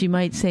 She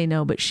might say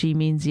no, but she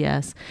means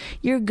yes.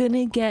 You're going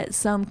to get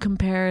some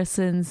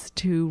comparisons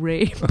to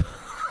rape.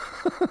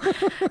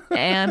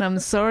 And I'm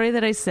sorry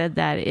that I said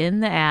that in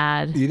the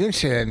ad. You didn't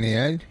say that in the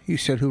ad. You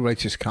said who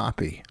writes his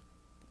copy.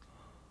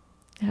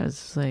 I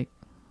was like,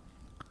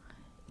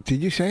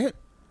 Did you say it?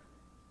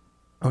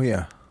 Oh,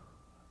 yeah.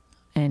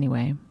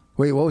 anyway.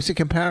 Wait, what was the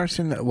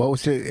comparison? What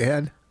was the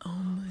ad? Oh,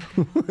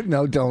 my God.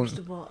 No,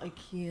 don't. Well, I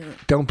can't.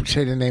 Don't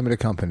say the name of the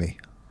company.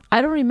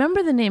 I don't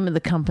remember the name of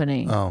the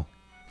company. Oh.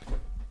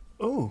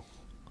 Oh.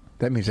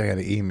 That means I got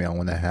an email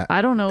when that happened.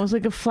 I don't know. It was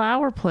like a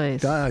flower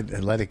place.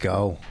 Let it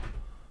go.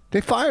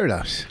 They fired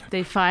us.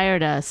 They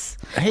fired us.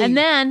 Hey. And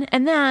then,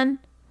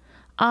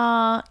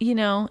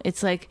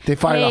 it's like They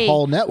fired hey, a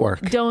whole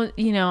network. Don't,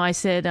 I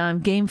said,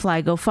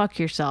 Gamefly, go fuck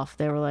yourself.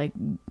 They were like,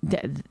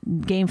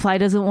 Gamefly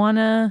doesn't want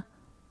to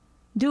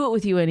do it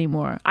with you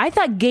anymore. I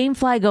thought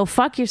Gamefly Go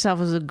Fuck Yourself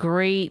was a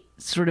great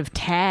sort of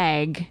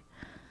tag.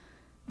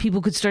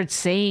 People could start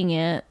saying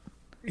it.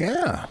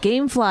 Yeah.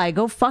 Gamefly,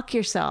 go fuck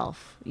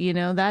yourself. You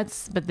know,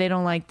 but they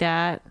don't like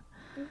that.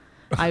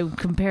 I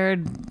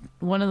compared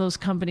one of those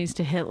companies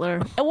to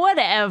Hitler.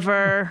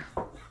 Whatever.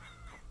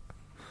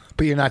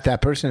 But you're not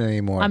that person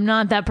anymore. I'm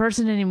not that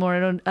person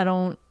anymore.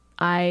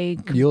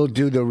 You'll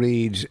do the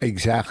reads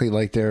exactly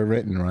like they're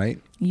written, right?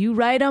 You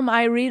write them,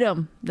 I read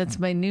them. That's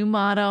my new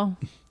motto.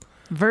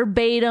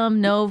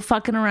 Verbatim, no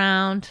fucking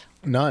around.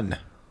 None.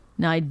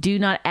 No, I do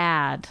not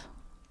add.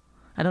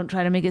 I don't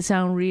try to make it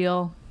sound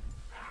real.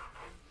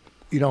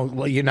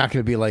 You're not going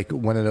to be like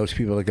one of those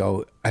people that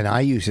go, and I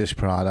use this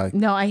product.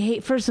 No,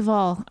 first of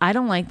all, I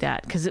don't like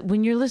that. Because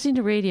when you're listening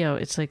to radio,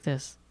 it's like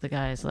this. The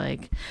guy's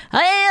like,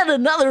 and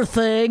another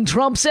thing,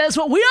 Trump says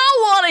what we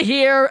all want to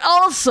hear.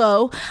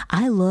 Also,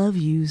 I love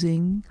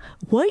using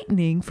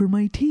whitening for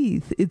my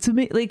teeth. It's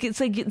amazing.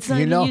 It's not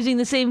even using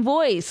the same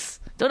voice.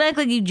 Don't act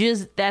like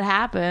that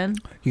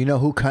happened. You know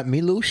who cut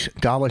me loose?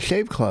 Dollar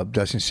Shave Club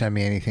doesn't send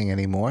me anything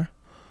anymore.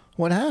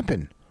 What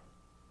happened?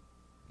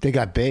 They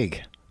got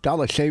big.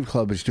 Dollar Shave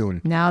Club is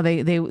doing. Now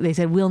they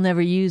said we'll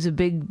never use a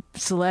big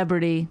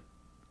celebrity.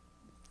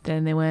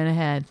 Then they went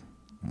ahead.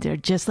 They're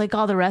just like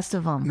all the rest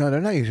of them. No, they're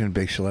not using a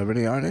big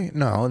celebrity, are they?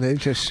 No, they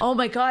just... Oh,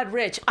 my God,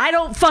 Rich. I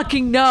don't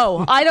fucking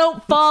know. I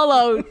don't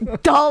follow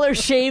Dollar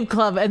Shave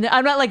Club. And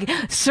I'm not, like,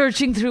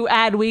 searching through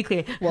Ad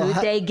Weekly. Who'd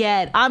they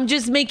get? I'm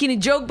just making a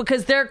joke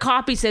because their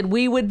copy said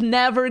we would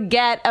never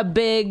get a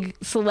big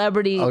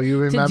celebrity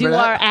to do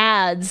our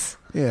ads.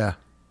 Yeah.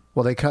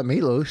 Well, they cut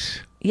me loose.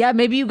 Yeah,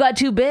 maybe you got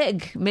too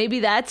big. Maybe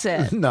that's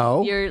it.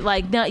 No. You're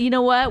like, no, you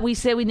know what? We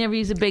say we never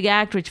use a big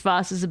act. Rich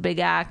Voss is a big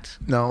act.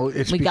 No,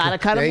 it's we got to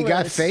cut them loose. They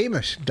got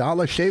famous.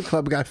 Dollar Shave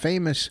Club got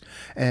famous.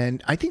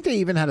 And I think they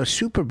even had a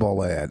Super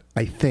Bowl ad.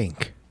 I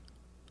think.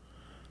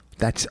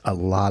 That's a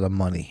lot of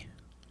money.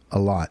 A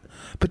lot.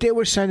 But they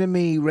were sending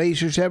me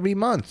razors every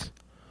month.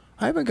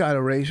 I haven't got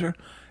a razor.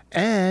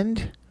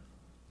 And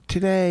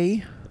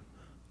today,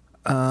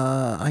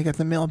 I got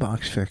the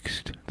mailbox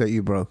fixed that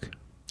you broke.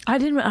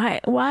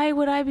 Why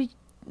would I be?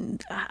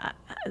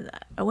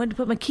 I went to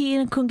put my key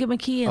in and couldn't get my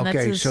key in.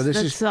 Okay,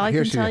 that's all I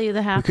can tell you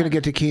that happened. We couldn't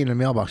get the key in the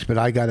mailbox, but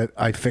I got it.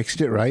 I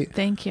fixed it, right?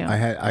 Thank you.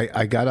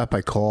 I got up.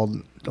 I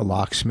called the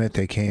locksmith.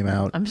 They came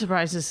out. I'm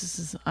surprised this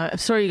is. I'm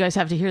sorry you guys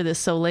have to hear this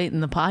so late in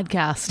the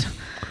podcast.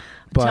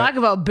 But, talk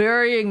about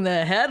burying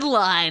the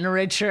headline,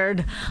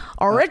 Richard.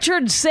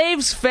 Richard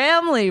saves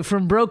family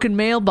from broken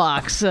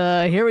mailbox.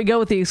 Here we go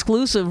with the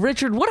exclusive.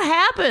 Richard, what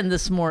happened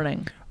this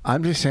morning?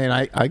 I'm just saying.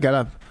 I got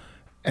up.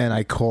 And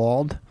I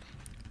called,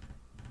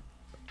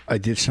 I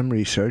did some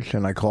research,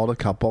 and I called a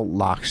couple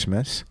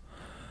locksmiths.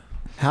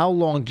 How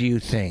long do you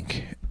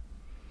think,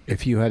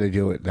 if you had to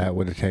do it, that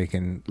would have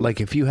taken?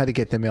 Like, if you had to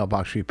get the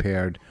mailbox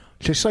repaired,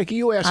 just like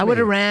you asked me. I would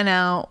have ran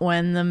out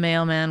when the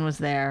mailman was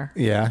there.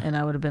 Yeah. And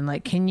I would have been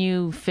like, can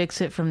you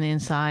fix it from the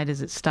inside?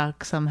 Is it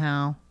stuck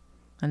somehow?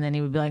 And then he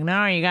would be like,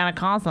 no, you got to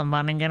call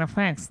somebody and get it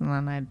fixed. And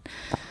then I'd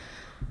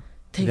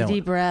take a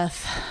deep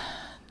breath,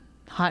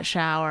 hot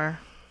shower.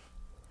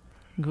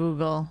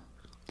 Google,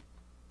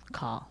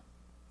 call.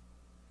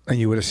 And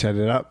you would have set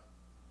it up?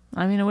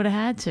 I mean, I would have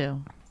had to.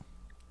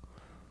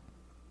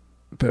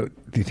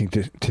 But do you think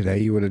today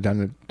you would have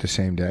done it the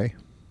same day?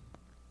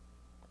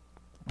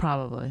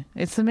 Probably.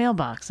 It's the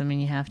mailbox. I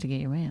mean, you have to get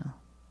your mail.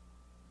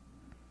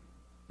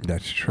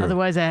 That's true.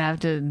 Otherwise,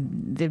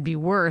 it'd be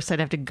worse. I'd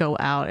have to go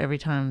out every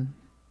time.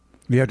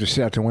 You have to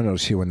sit out the window to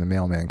see when the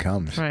mailman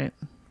comes. Right.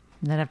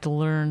 And I'd have to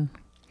learn.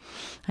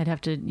 I'd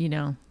have to,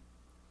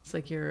 it's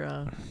like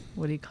your,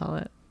 what do you call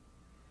it?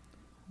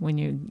 When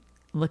you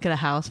look at a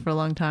house for a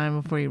long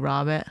time before you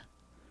rob it.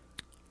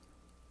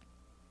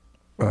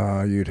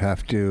 You'd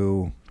have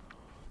to...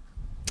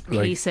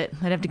 Case it.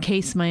 I'd have to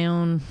case my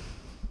own...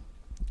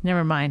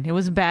 Never mind. It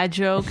was a bad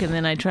joke, and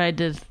then I tried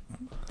to...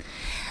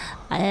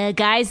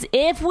 guys,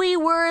 if we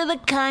were the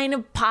kind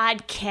of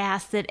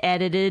podcast that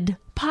edited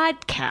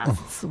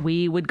podcasts,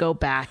 we would go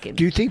back and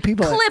do you think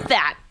people clip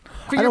that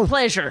for your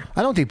pleasure.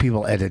 I don't think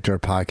people edit their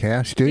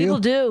podcasts, do you? People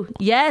do.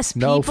 Yes,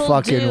 no people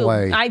fucking do.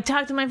 way. I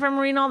talk to my friend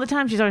Maureen all the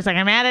time. She's always like,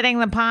 I'm editing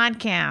the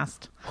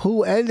podcast.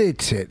 Who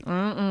edits it?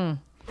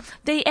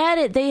 They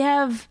edit. They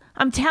have...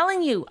 I'm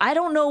telling you, I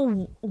don't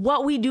know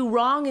what we do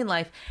wrong in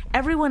life.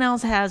 Everyone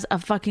else has a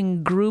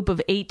fucking group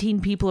of 18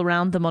 people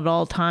around them at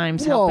all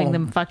times helping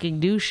them fucking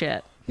do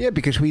shit. Yeah,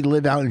 because we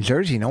live out in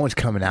Jersey. No one's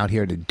coming out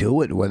here to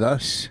do it with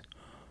us.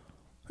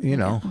 You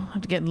know. I'll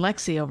have to get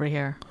Lexi over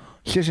here.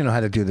 She doesn't know how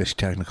to do this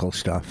technical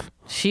stuff.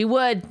 She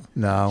would.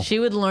 No. She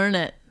would learn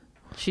it.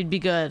 She'd be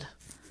good.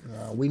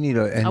 We need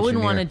an engineer. I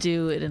wouldn't want to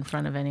do it in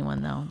front of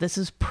anyone, though. This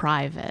is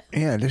private.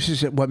 Yeah, this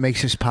is what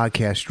makes this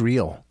podcast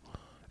real.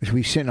 Is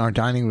we sit in our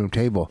dining room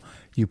table.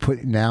 You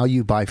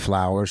buy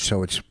flowers,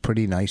 so it's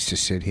pretty nice to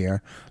sit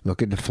here,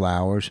 look at the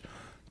flowers,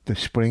 The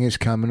spring is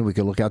coming. We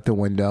can look out the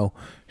window,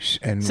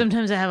 and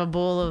Sometimes I have a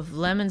bowl of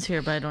lemons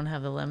here, but I don't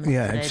have the lemons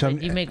Yeah, today. and some-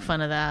 But you make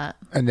fun of that.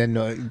 and then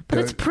But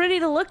it's pretty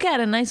to look at,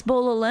 a nice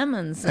bowl of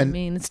lemons. I And-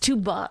 mean, it's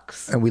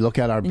 $2. and we look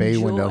out our bay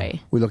Enjoy. window.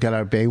 We look out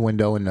our bay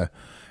window, and the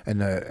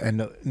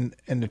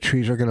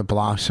trees are going to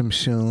blossom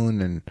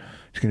soon, and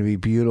it's going to be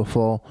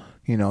beautiful.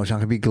 You know, it's not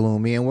going to be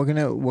gloomy, and we're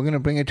gonna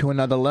bring it to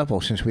another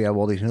level since we have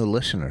all these new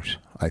listeners.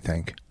 I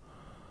think.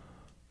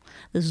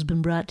 This has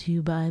been brought to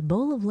you by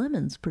Bowl of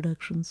Lemons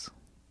Productions.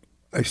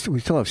 We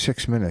still have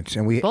 6 minutes,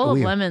 and Bowl of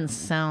Lemons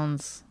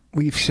sounds...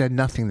 we've said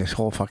nothing this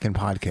whole fucking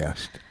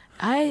podcast.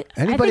 I Anybody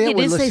think that it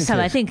would did say listen to something.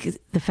 I this- think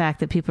the fact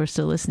that people are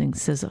still listening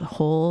says a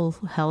whole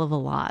hell of a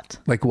lot.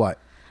 Like what?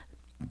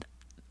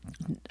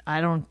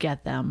 I don't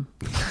get them.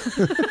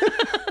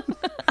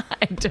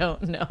 I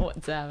don't know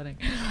what's happening.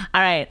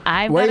 All right,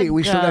 Wait,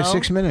 we still got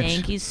 6 minutes.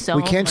 Thank you so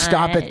We much. can't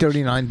stop at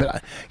 39,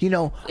 but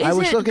I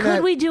was looking could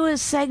at. we do a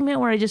segment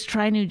where I just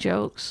try new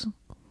jokes?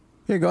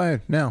 Yeah, go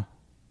ahead now.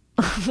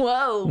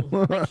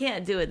 Whoa, I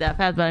can't do it that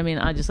fast, but I mean,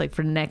 I just like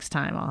for next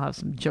time, I'll have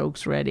some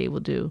jokes ready. We'll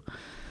do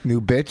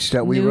New bits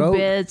that we new wrote.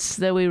 bits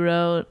that we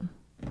wrote.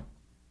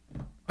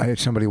 I had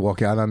somebody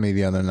walk out on me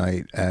the other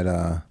night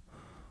at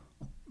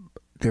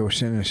they were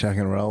sitting in the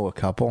second row, a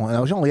couple, and I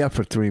was only up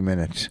for 3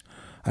 minutes.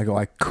 I go,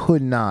 I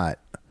could not.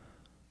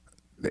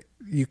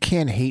 You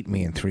can't hate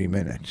me in 3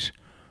 minutes.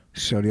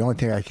 So the only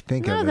thing I could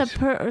think No, of the is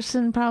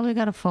person probably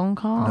got a phone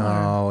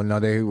call. no.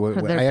 They were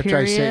For their after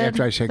I said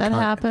period, that cunt,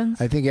 happens?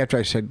 I think after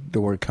I said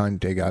the word cunt,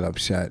 they got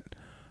upset.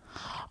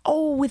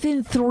 Oh,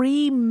 within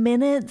 3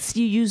 minutes,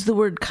 you use the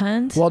word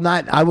cunt. Well,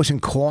 I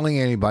wasn't calling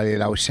anybody.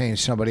 I was saying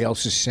somebody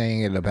else is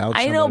saying it about.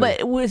 I somebody. know,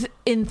 but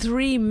within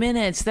 3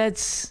 minutes,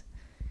 that's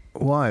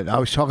What? I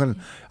was talking.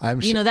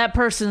 that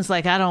person's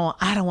like, I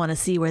don't want to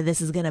see where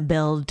this is gonna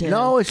build to.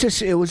 No,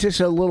 it was just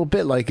a little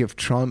bit like if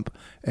Trump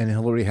and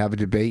Hillary have a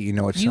debate.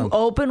 It's You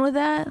open with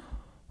that?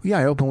 yeah.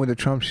 I open with the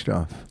Trump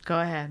stuff. Go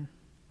ahead.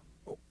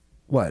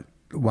 What?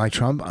 Why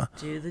Trump?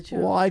 Do the joke.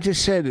 Well, I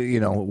just said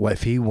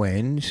if he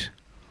wins,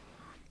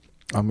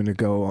 I'm gonna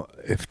go.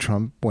 If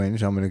Trump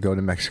wins, I'm gonna go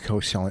to Mexico.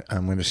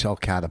 I'm gonna sell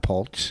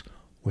catapults,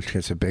 which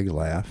gets a big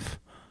laugh.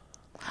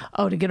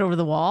 Oh, to get over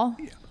the wall?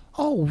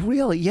 Oh,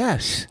 really?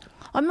 Yes.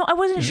 I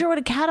wasn't sure what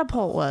a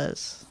catapult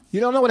was. You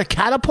don't know what a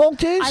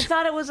catapult is? I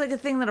thought it was like a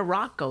thing that a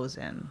rock goes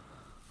in.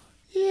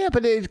 Yeah,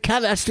 but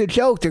that's the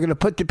joke. They're going to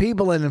put the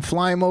people in and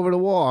fly them over the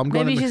wall. I'm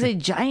going Maybe to you should say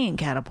giant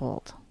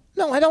catapult.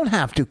 No, I don't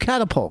have to.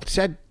 Catapults.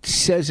 That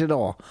says it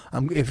all.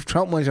 If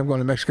Trump wins, I'm going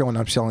to Mexico and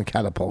I'm selling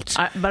catapults.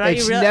 But are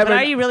you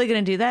really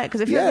going to do that?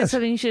 Because I feel like Yes. that's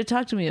something you should have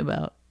talked to me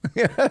about.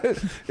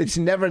 It's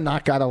never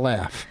not got a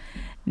laugh.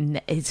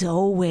 It's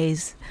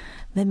always.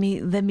 Let me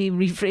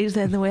rephrase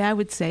that in the way I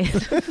would say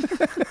it.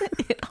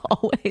 It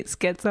always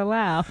gets a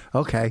laugh.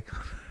 Okay.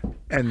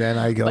 And then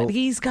I go. But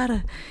he's got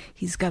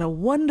a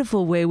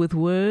wonderful way with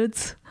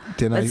words.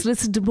 Let's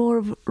listen to more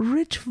of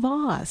Rich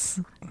Voss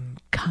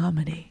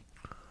comedy.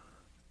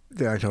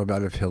 Then I talk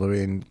about if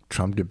Hillary and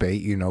Trump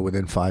debate,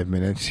 within 5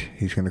 minutes,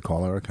 he's going to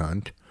call her a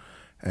cunt.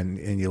 And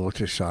you look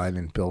to the side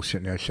and Bill's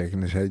sitting there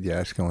shaking his head,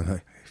 yes,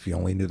 going, if you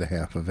only knew the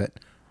half of it.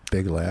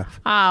 Big laugh.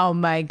 Oh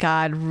my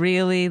God,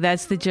 really?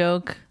 That's the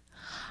joke?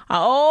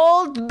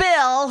 Old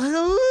Bill,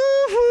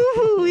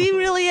 he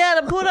really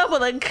had to put up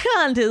with a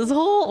cunt his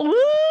whole...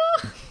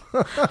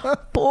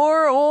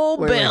 Poor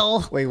old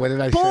Bill. Wait, what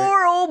did I say?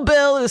 Poor old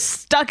Bill who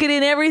stuck it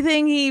in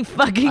everything he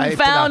fucking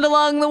found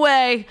along the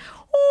way.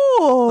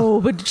 Oh,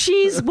 but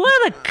geez,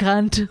 what a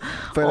cunt.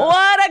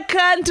 What a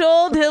cunt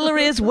old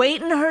Hillary is,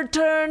 waiting her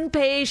turn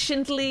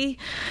patiently,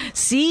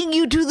 seeing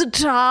you to the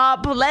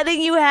top,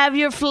 letting you have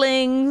your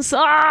flings.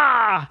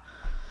 Now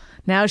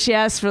she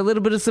asks for a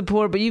little bit of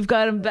support, but you've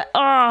got him back.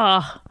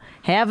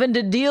 Having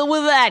to deal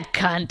with that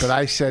cunt. But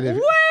I said it.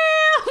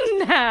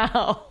 Well,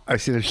 now. I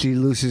said if she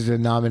loses the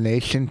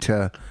nomination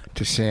to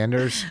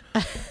Sanders,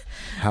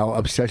 how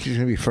upset she's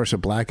going to be. First a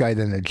black guy,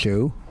 then a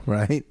Jew,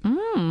 right?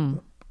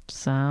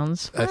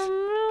 Sounds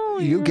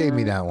familiar. You gave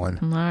me that one.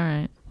 All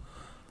right.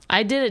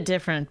 I did it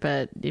different,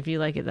 but if you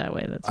like it that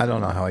way, that's I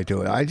don't know how I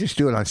do it. I just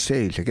do it on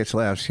stage. It gets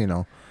laughs,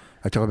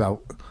 I talk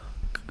about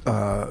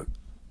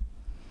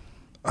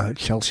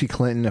Chelsea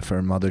Clinton if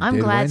her mother I'm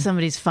did glad win.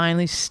 somebody's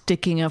finally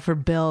sticking up for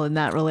Bill in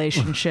that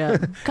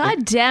relationship.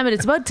 God damn it.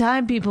 It's about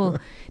time people...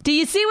 Do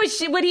you see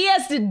what he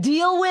has to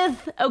deal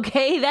with?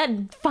 Okay,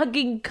 that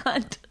fucking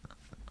cunt.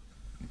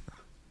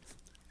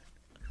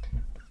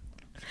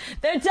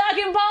 They're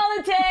talking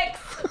politics.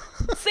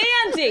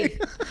 Sandy,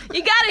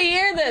 you gotta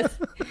hear this.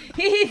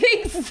 He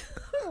thinks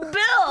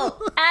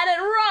Bill had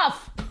it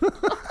rough.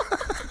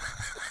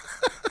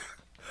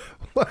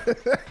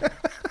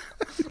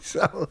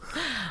 So,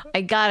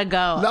 I gotta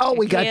go. no,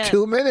 we I got can't.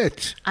 2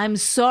 minutes. I'm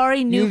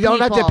sorry, new You don't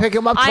have to people. pick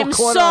him up till I'm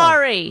quarter.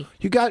 sorry.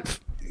 You got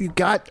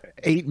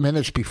 8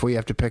 minutes before you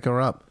have to pick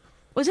her up.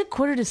 Was it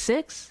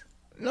 5:45?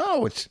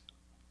 No, it's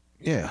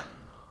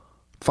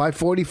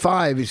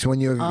 5:45 is when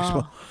you're.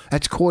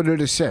 That's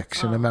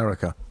 5:45 in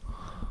America.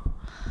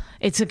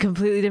 It's a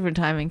completely different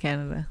time in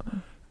Canada.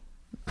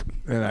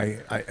 And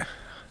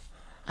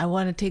I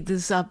want to take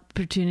this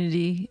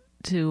opportunity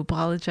to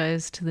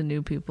apologize to the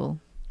new people.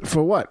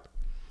 For what?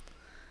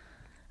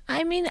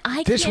 I mean,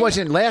 This can't...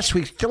 wasn't last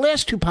week. The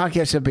last 2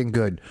 podcasts have been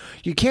good.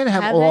 You can't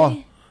have Have all.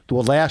 they?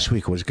 Well, last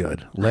week was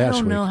good. I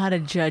don't know how to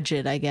judge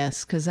it, I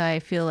guess, because I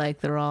feel like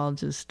they're all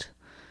just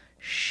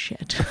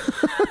shit.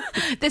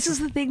 This is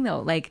the thing, though.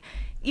 Like,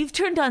 you've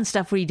turned on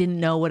stuff where you didn't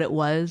know what it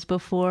was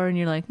before, and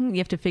you're like, you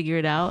have to figure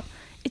it out.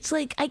 It's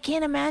like, I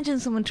can't imagine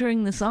someone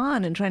turning this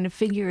on and trying to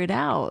figure it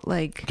out.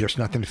 Like, There's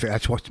nothing to.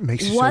 That's what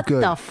makes it what so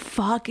good. the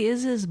fuck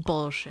is this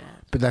bullshit?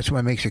 But that's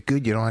what makes it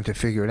good. You don't have to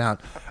figure it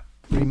out.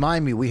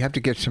 Remind me, we have to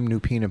get some new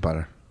peanut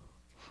butter.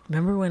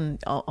 Remember when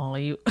all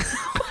you...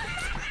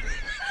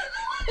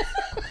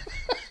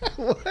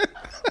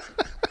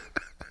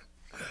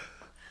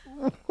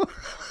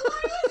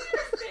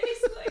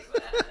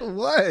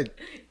 What?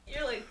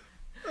 You're like,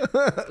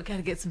 we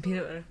gotta get some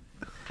peanut butter.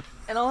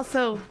 And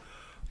also,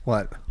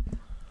 What?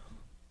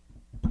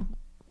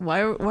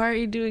 why are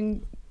you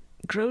doing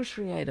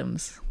grocery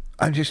items?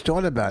 I just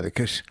thought about it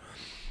because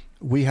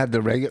we have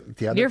the regular.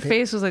 Your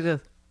face was like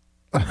this.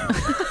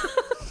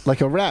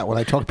 Like a rat. When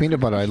I talk peanut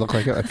butter, I look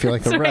like I feel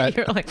like a rat.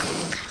 You're like,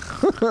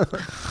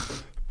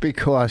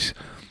 Because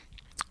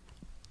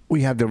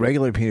we have the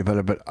regular peanut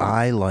butter, but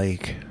I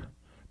like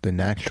the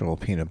natural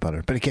peanut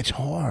butter. But it gets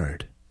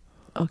hard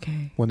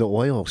okay, when the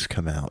oils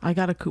come out. I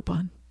got a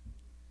coupon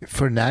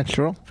For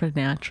natural? for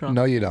natural.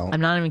 No, you don't.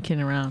 I'm not even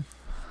kidding around.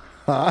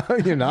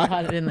 You're I not?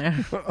 got it in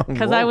there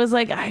because I was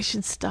like, I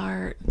should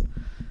start.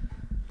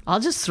 I'll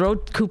just throw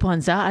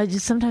coupons out.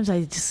 Sometimes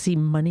I just see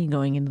money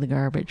going into the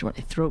garbage when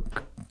I throw.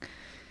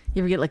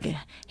 You ever get like a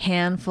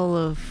handful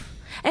of?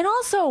 And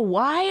also,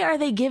 why are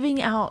they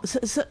giving out?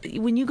 So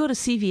when you go to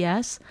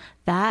CVS,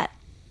 that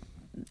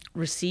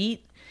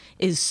receipt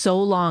is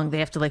so long. They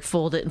have to like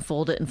fold it and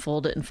fold it and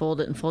fold it and fold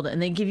it and fold it, and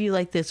they give you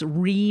like this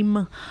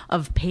ream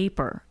of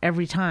paper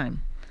every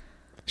time.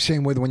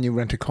 Same with when you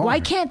rent a car. Why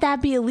can't that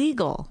be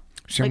illegal?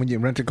 Same when you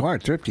rent a car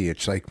at Thrifty.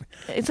 It's like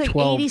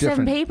 12 87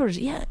 different papers.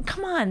 Yeah,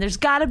 come on. There's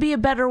got to be a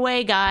better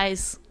way,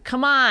 guys.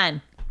 Come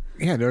on.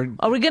 Yeah, they're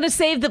Are we going to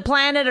save the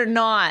planet or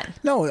not?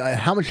 no.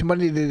 How much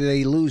money did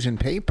they lose in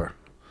paper?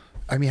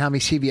 I mean, how many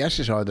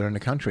CVSs are there in the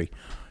country?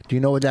 Do you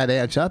know what that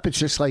adds up? It's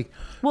just like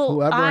Well,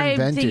 whoever I'm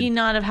invented. thinking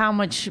not of how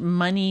much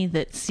money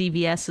that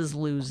CVS is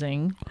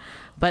losing,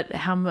 but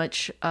how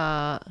much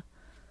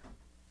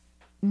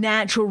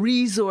natural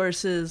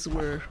resources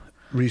were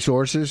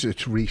Resources.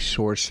 It's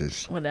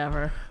resources.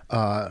 whatever.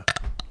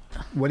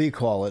 What do you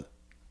call it?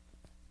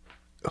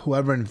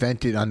 Whoever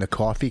invented on the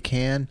coffee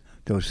can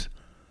those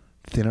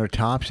thinner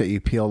tops that you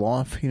peel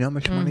off. You know how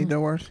much money they're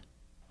worth?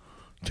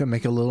 To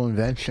make a little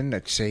invention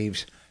that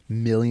saves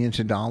millions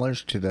of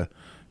dollars to the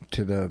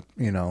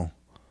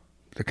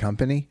the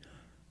company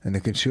and the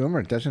consumer.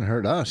 It doesn't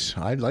hurt us.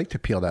 I'd like to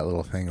peel that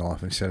little thing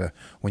off instead of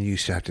when you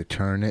used to have to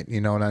turn it.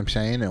 You know what I'm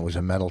saying? It was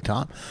a metal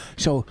top.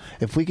 So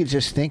if we could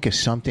just think of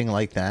something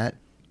like that,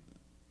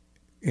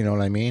 you know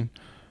what I mean?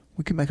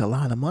 We could make a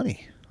lot of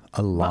money.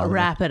 A lot.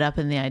 Wrap it up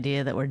in the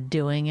idea that we're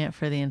doing it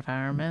for the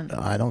environment.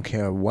 I don't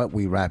care what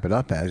we wrap it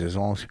up as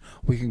long as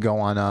we can go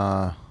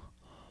on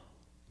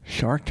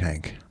Shark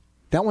Tank.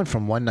 That went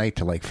from one night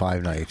to like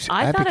 5 nights.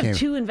 I That thought became- of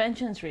 2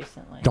 inventions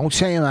recently. Don't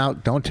say them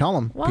out. Don't tell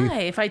them.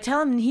 Why? If I tell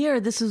them here,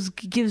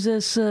 gives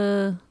us.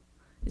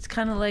 It's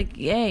kind of like,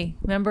 yay!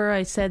 Remember,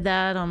 I said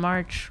that on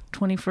March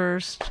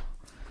 21st,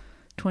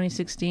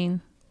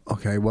 2016.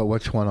 Okay, well,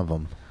 what's one of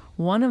them?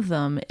 One of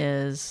them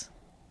is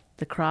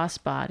the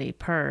crossbody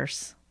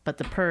purse, but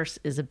the purse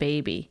is a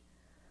baby.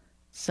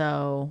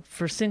 So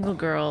for single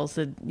girls,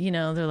 that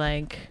they're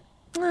like,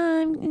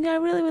 I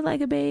really would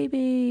like a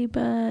baby,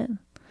 but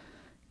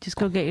just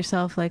go get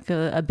yourself like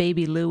a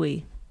baby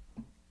Louie.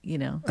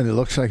 And it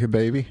looks like a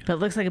baby? But it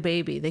looks like a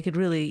baby. They could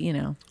really, But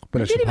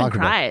maybe it's it even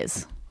pocketbook.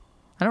 cries.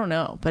 I don't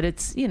know, but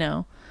it's,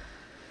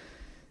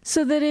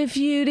 so that if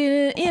you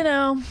didn't,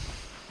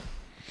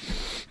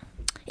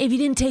 if you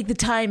didn't take the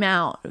time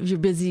out of your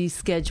busy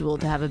schedule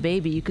to have a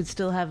baby, you could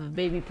still have a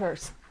baby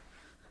purse,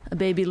 a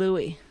baby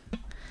Louie.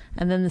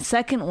 And then the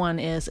second one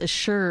is a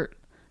shirt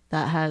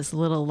that has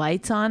little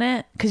lights on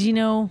it. Because,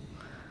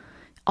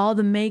 all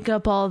the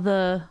makeup, all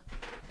the,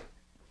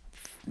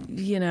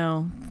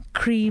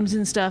 creams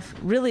and stuff,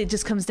 really it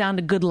just comes down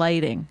to good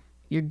lighting.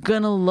 You're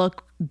going to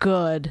look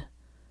good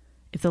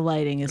if the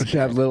lighting is It's good.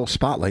 have little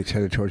spotlights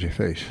headed towards your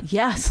face.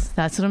 Yes,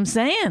 that's what I'm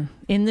saying.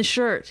 In the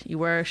shirt. You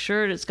wear a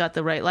shirt, it's got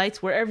the right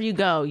lights. Wherever you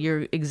go,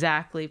 you're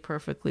exactly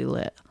perfectly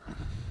lit.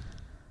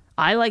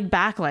 I like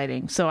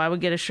backlighting, so I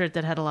would get a shirt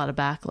that had a lot of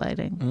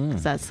backlighting.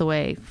 'Cause that's the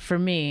way, for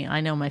me,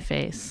 I know my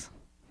face.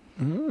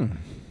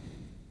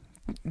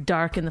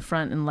 Dark in the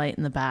front and light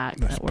in the back.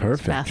 That's that works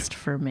perfect. best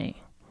for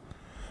me.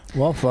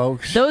 Well,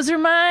 folks, Those are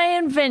my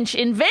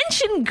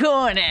invention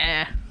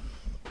corner.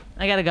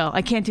 I gotta go.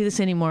 I can't do this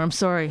anymore. I'm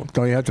sorry.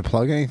 don't you have to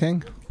plug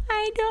anything?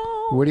 I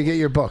don't. Where do you get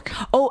your book?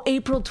 Oh,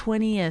 April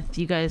 20th.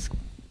 You guys,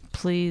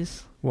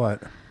 please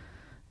What?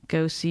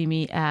 go see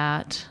me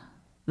at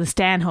the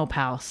Stanhope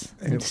House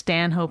in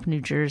Stanhope,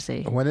 New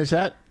Jersey. When is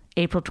that?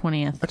 April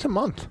 20th. That's a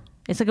month.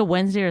 It's like a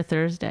Wednesday or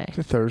Thursday. It's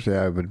a Thursday,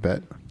 I would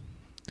bet.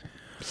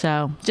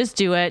 So just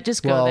do it.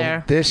 Just go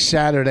there. This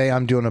Saturday,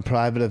 I'm doing a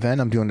private event.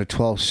 I'm doing a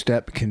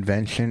 12-step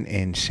convention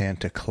in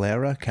Santa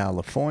Clara,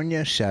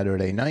 California,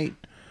 Saturday night,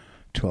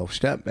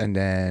 12-step. And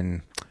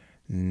then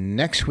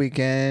next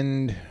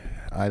weekend,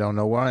 I don't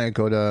know where. I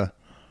go to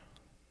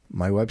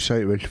my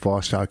website,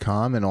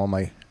 richvoss.com, and all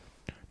my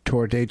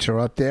tour dates are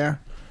up there.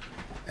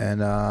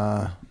 And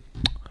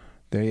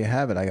there you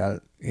have it. I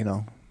got,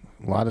 a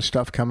lot of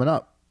stuff coming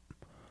up.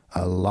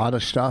 A lot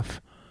of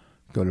stuff.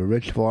 Go to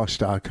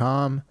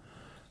richvoss.com.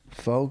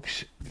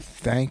 Folks,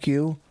 thank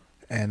you.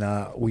 And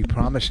we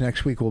promise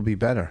next week will be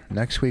better.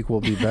 Next week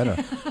will be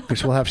better.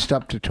 Because we'll have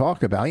stuff to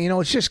talk about.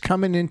 It's just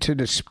coming into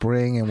the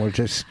spring and we're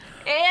just...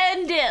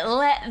 And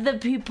let the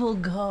people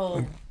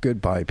go.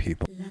 Goodbye,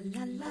 people.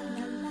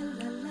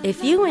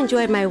 If you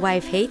enjoyed My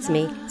Wife Hates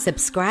Me,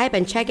 subscribe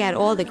and check out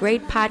all the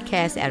great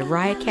podcasts at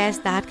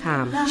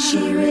riotcast.com. She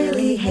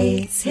really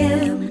hates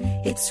him,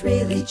 it's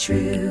really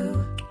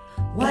true.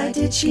 Why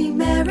did she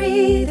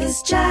marry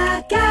this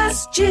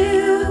jackass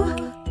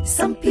Jew?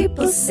 Some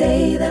people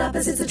say that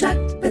opposites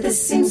attract, but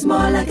this seems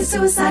more like a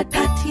suicide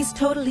pact. He's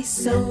totally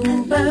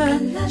sober,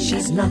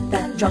 she's not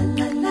that drunk.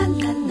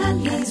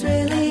 He's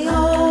really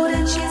old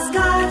and she's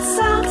got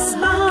some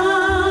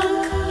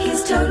spunk.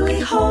 He's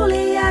totally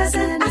holy as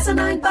an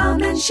asinine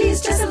bomb, and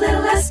she's just a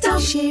little less dumb.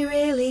 She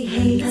really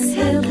hates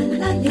him,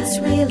 it's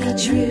really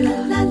true.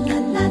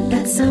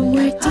 But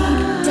somewhere deep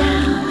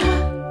down,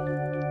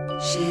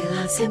 she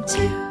loves him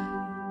too.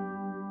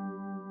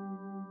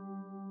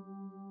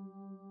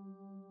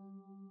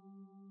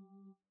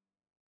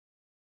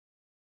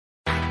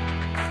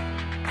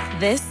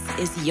 This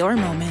is your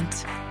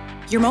moment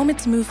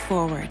to move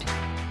forward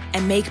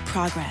and make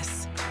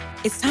progress.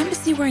 It's time to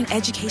see where an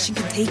education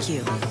can take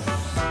you.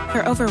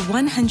 For over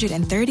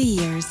 130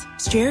 years,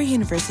 Strayer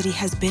University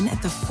has been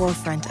at the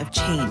forefront of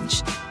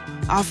change,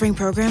 offering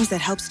programs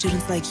that help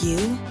students like you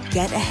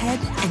get ahead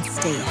and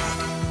stay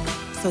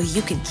ahead, so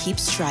you can keep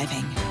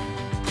striving.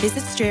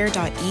 Visit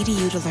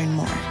strayer.edu to learn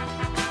more.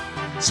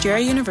 Strayer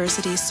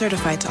University is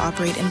certified to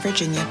operate in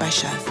Virginia by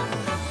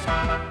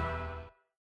Chev.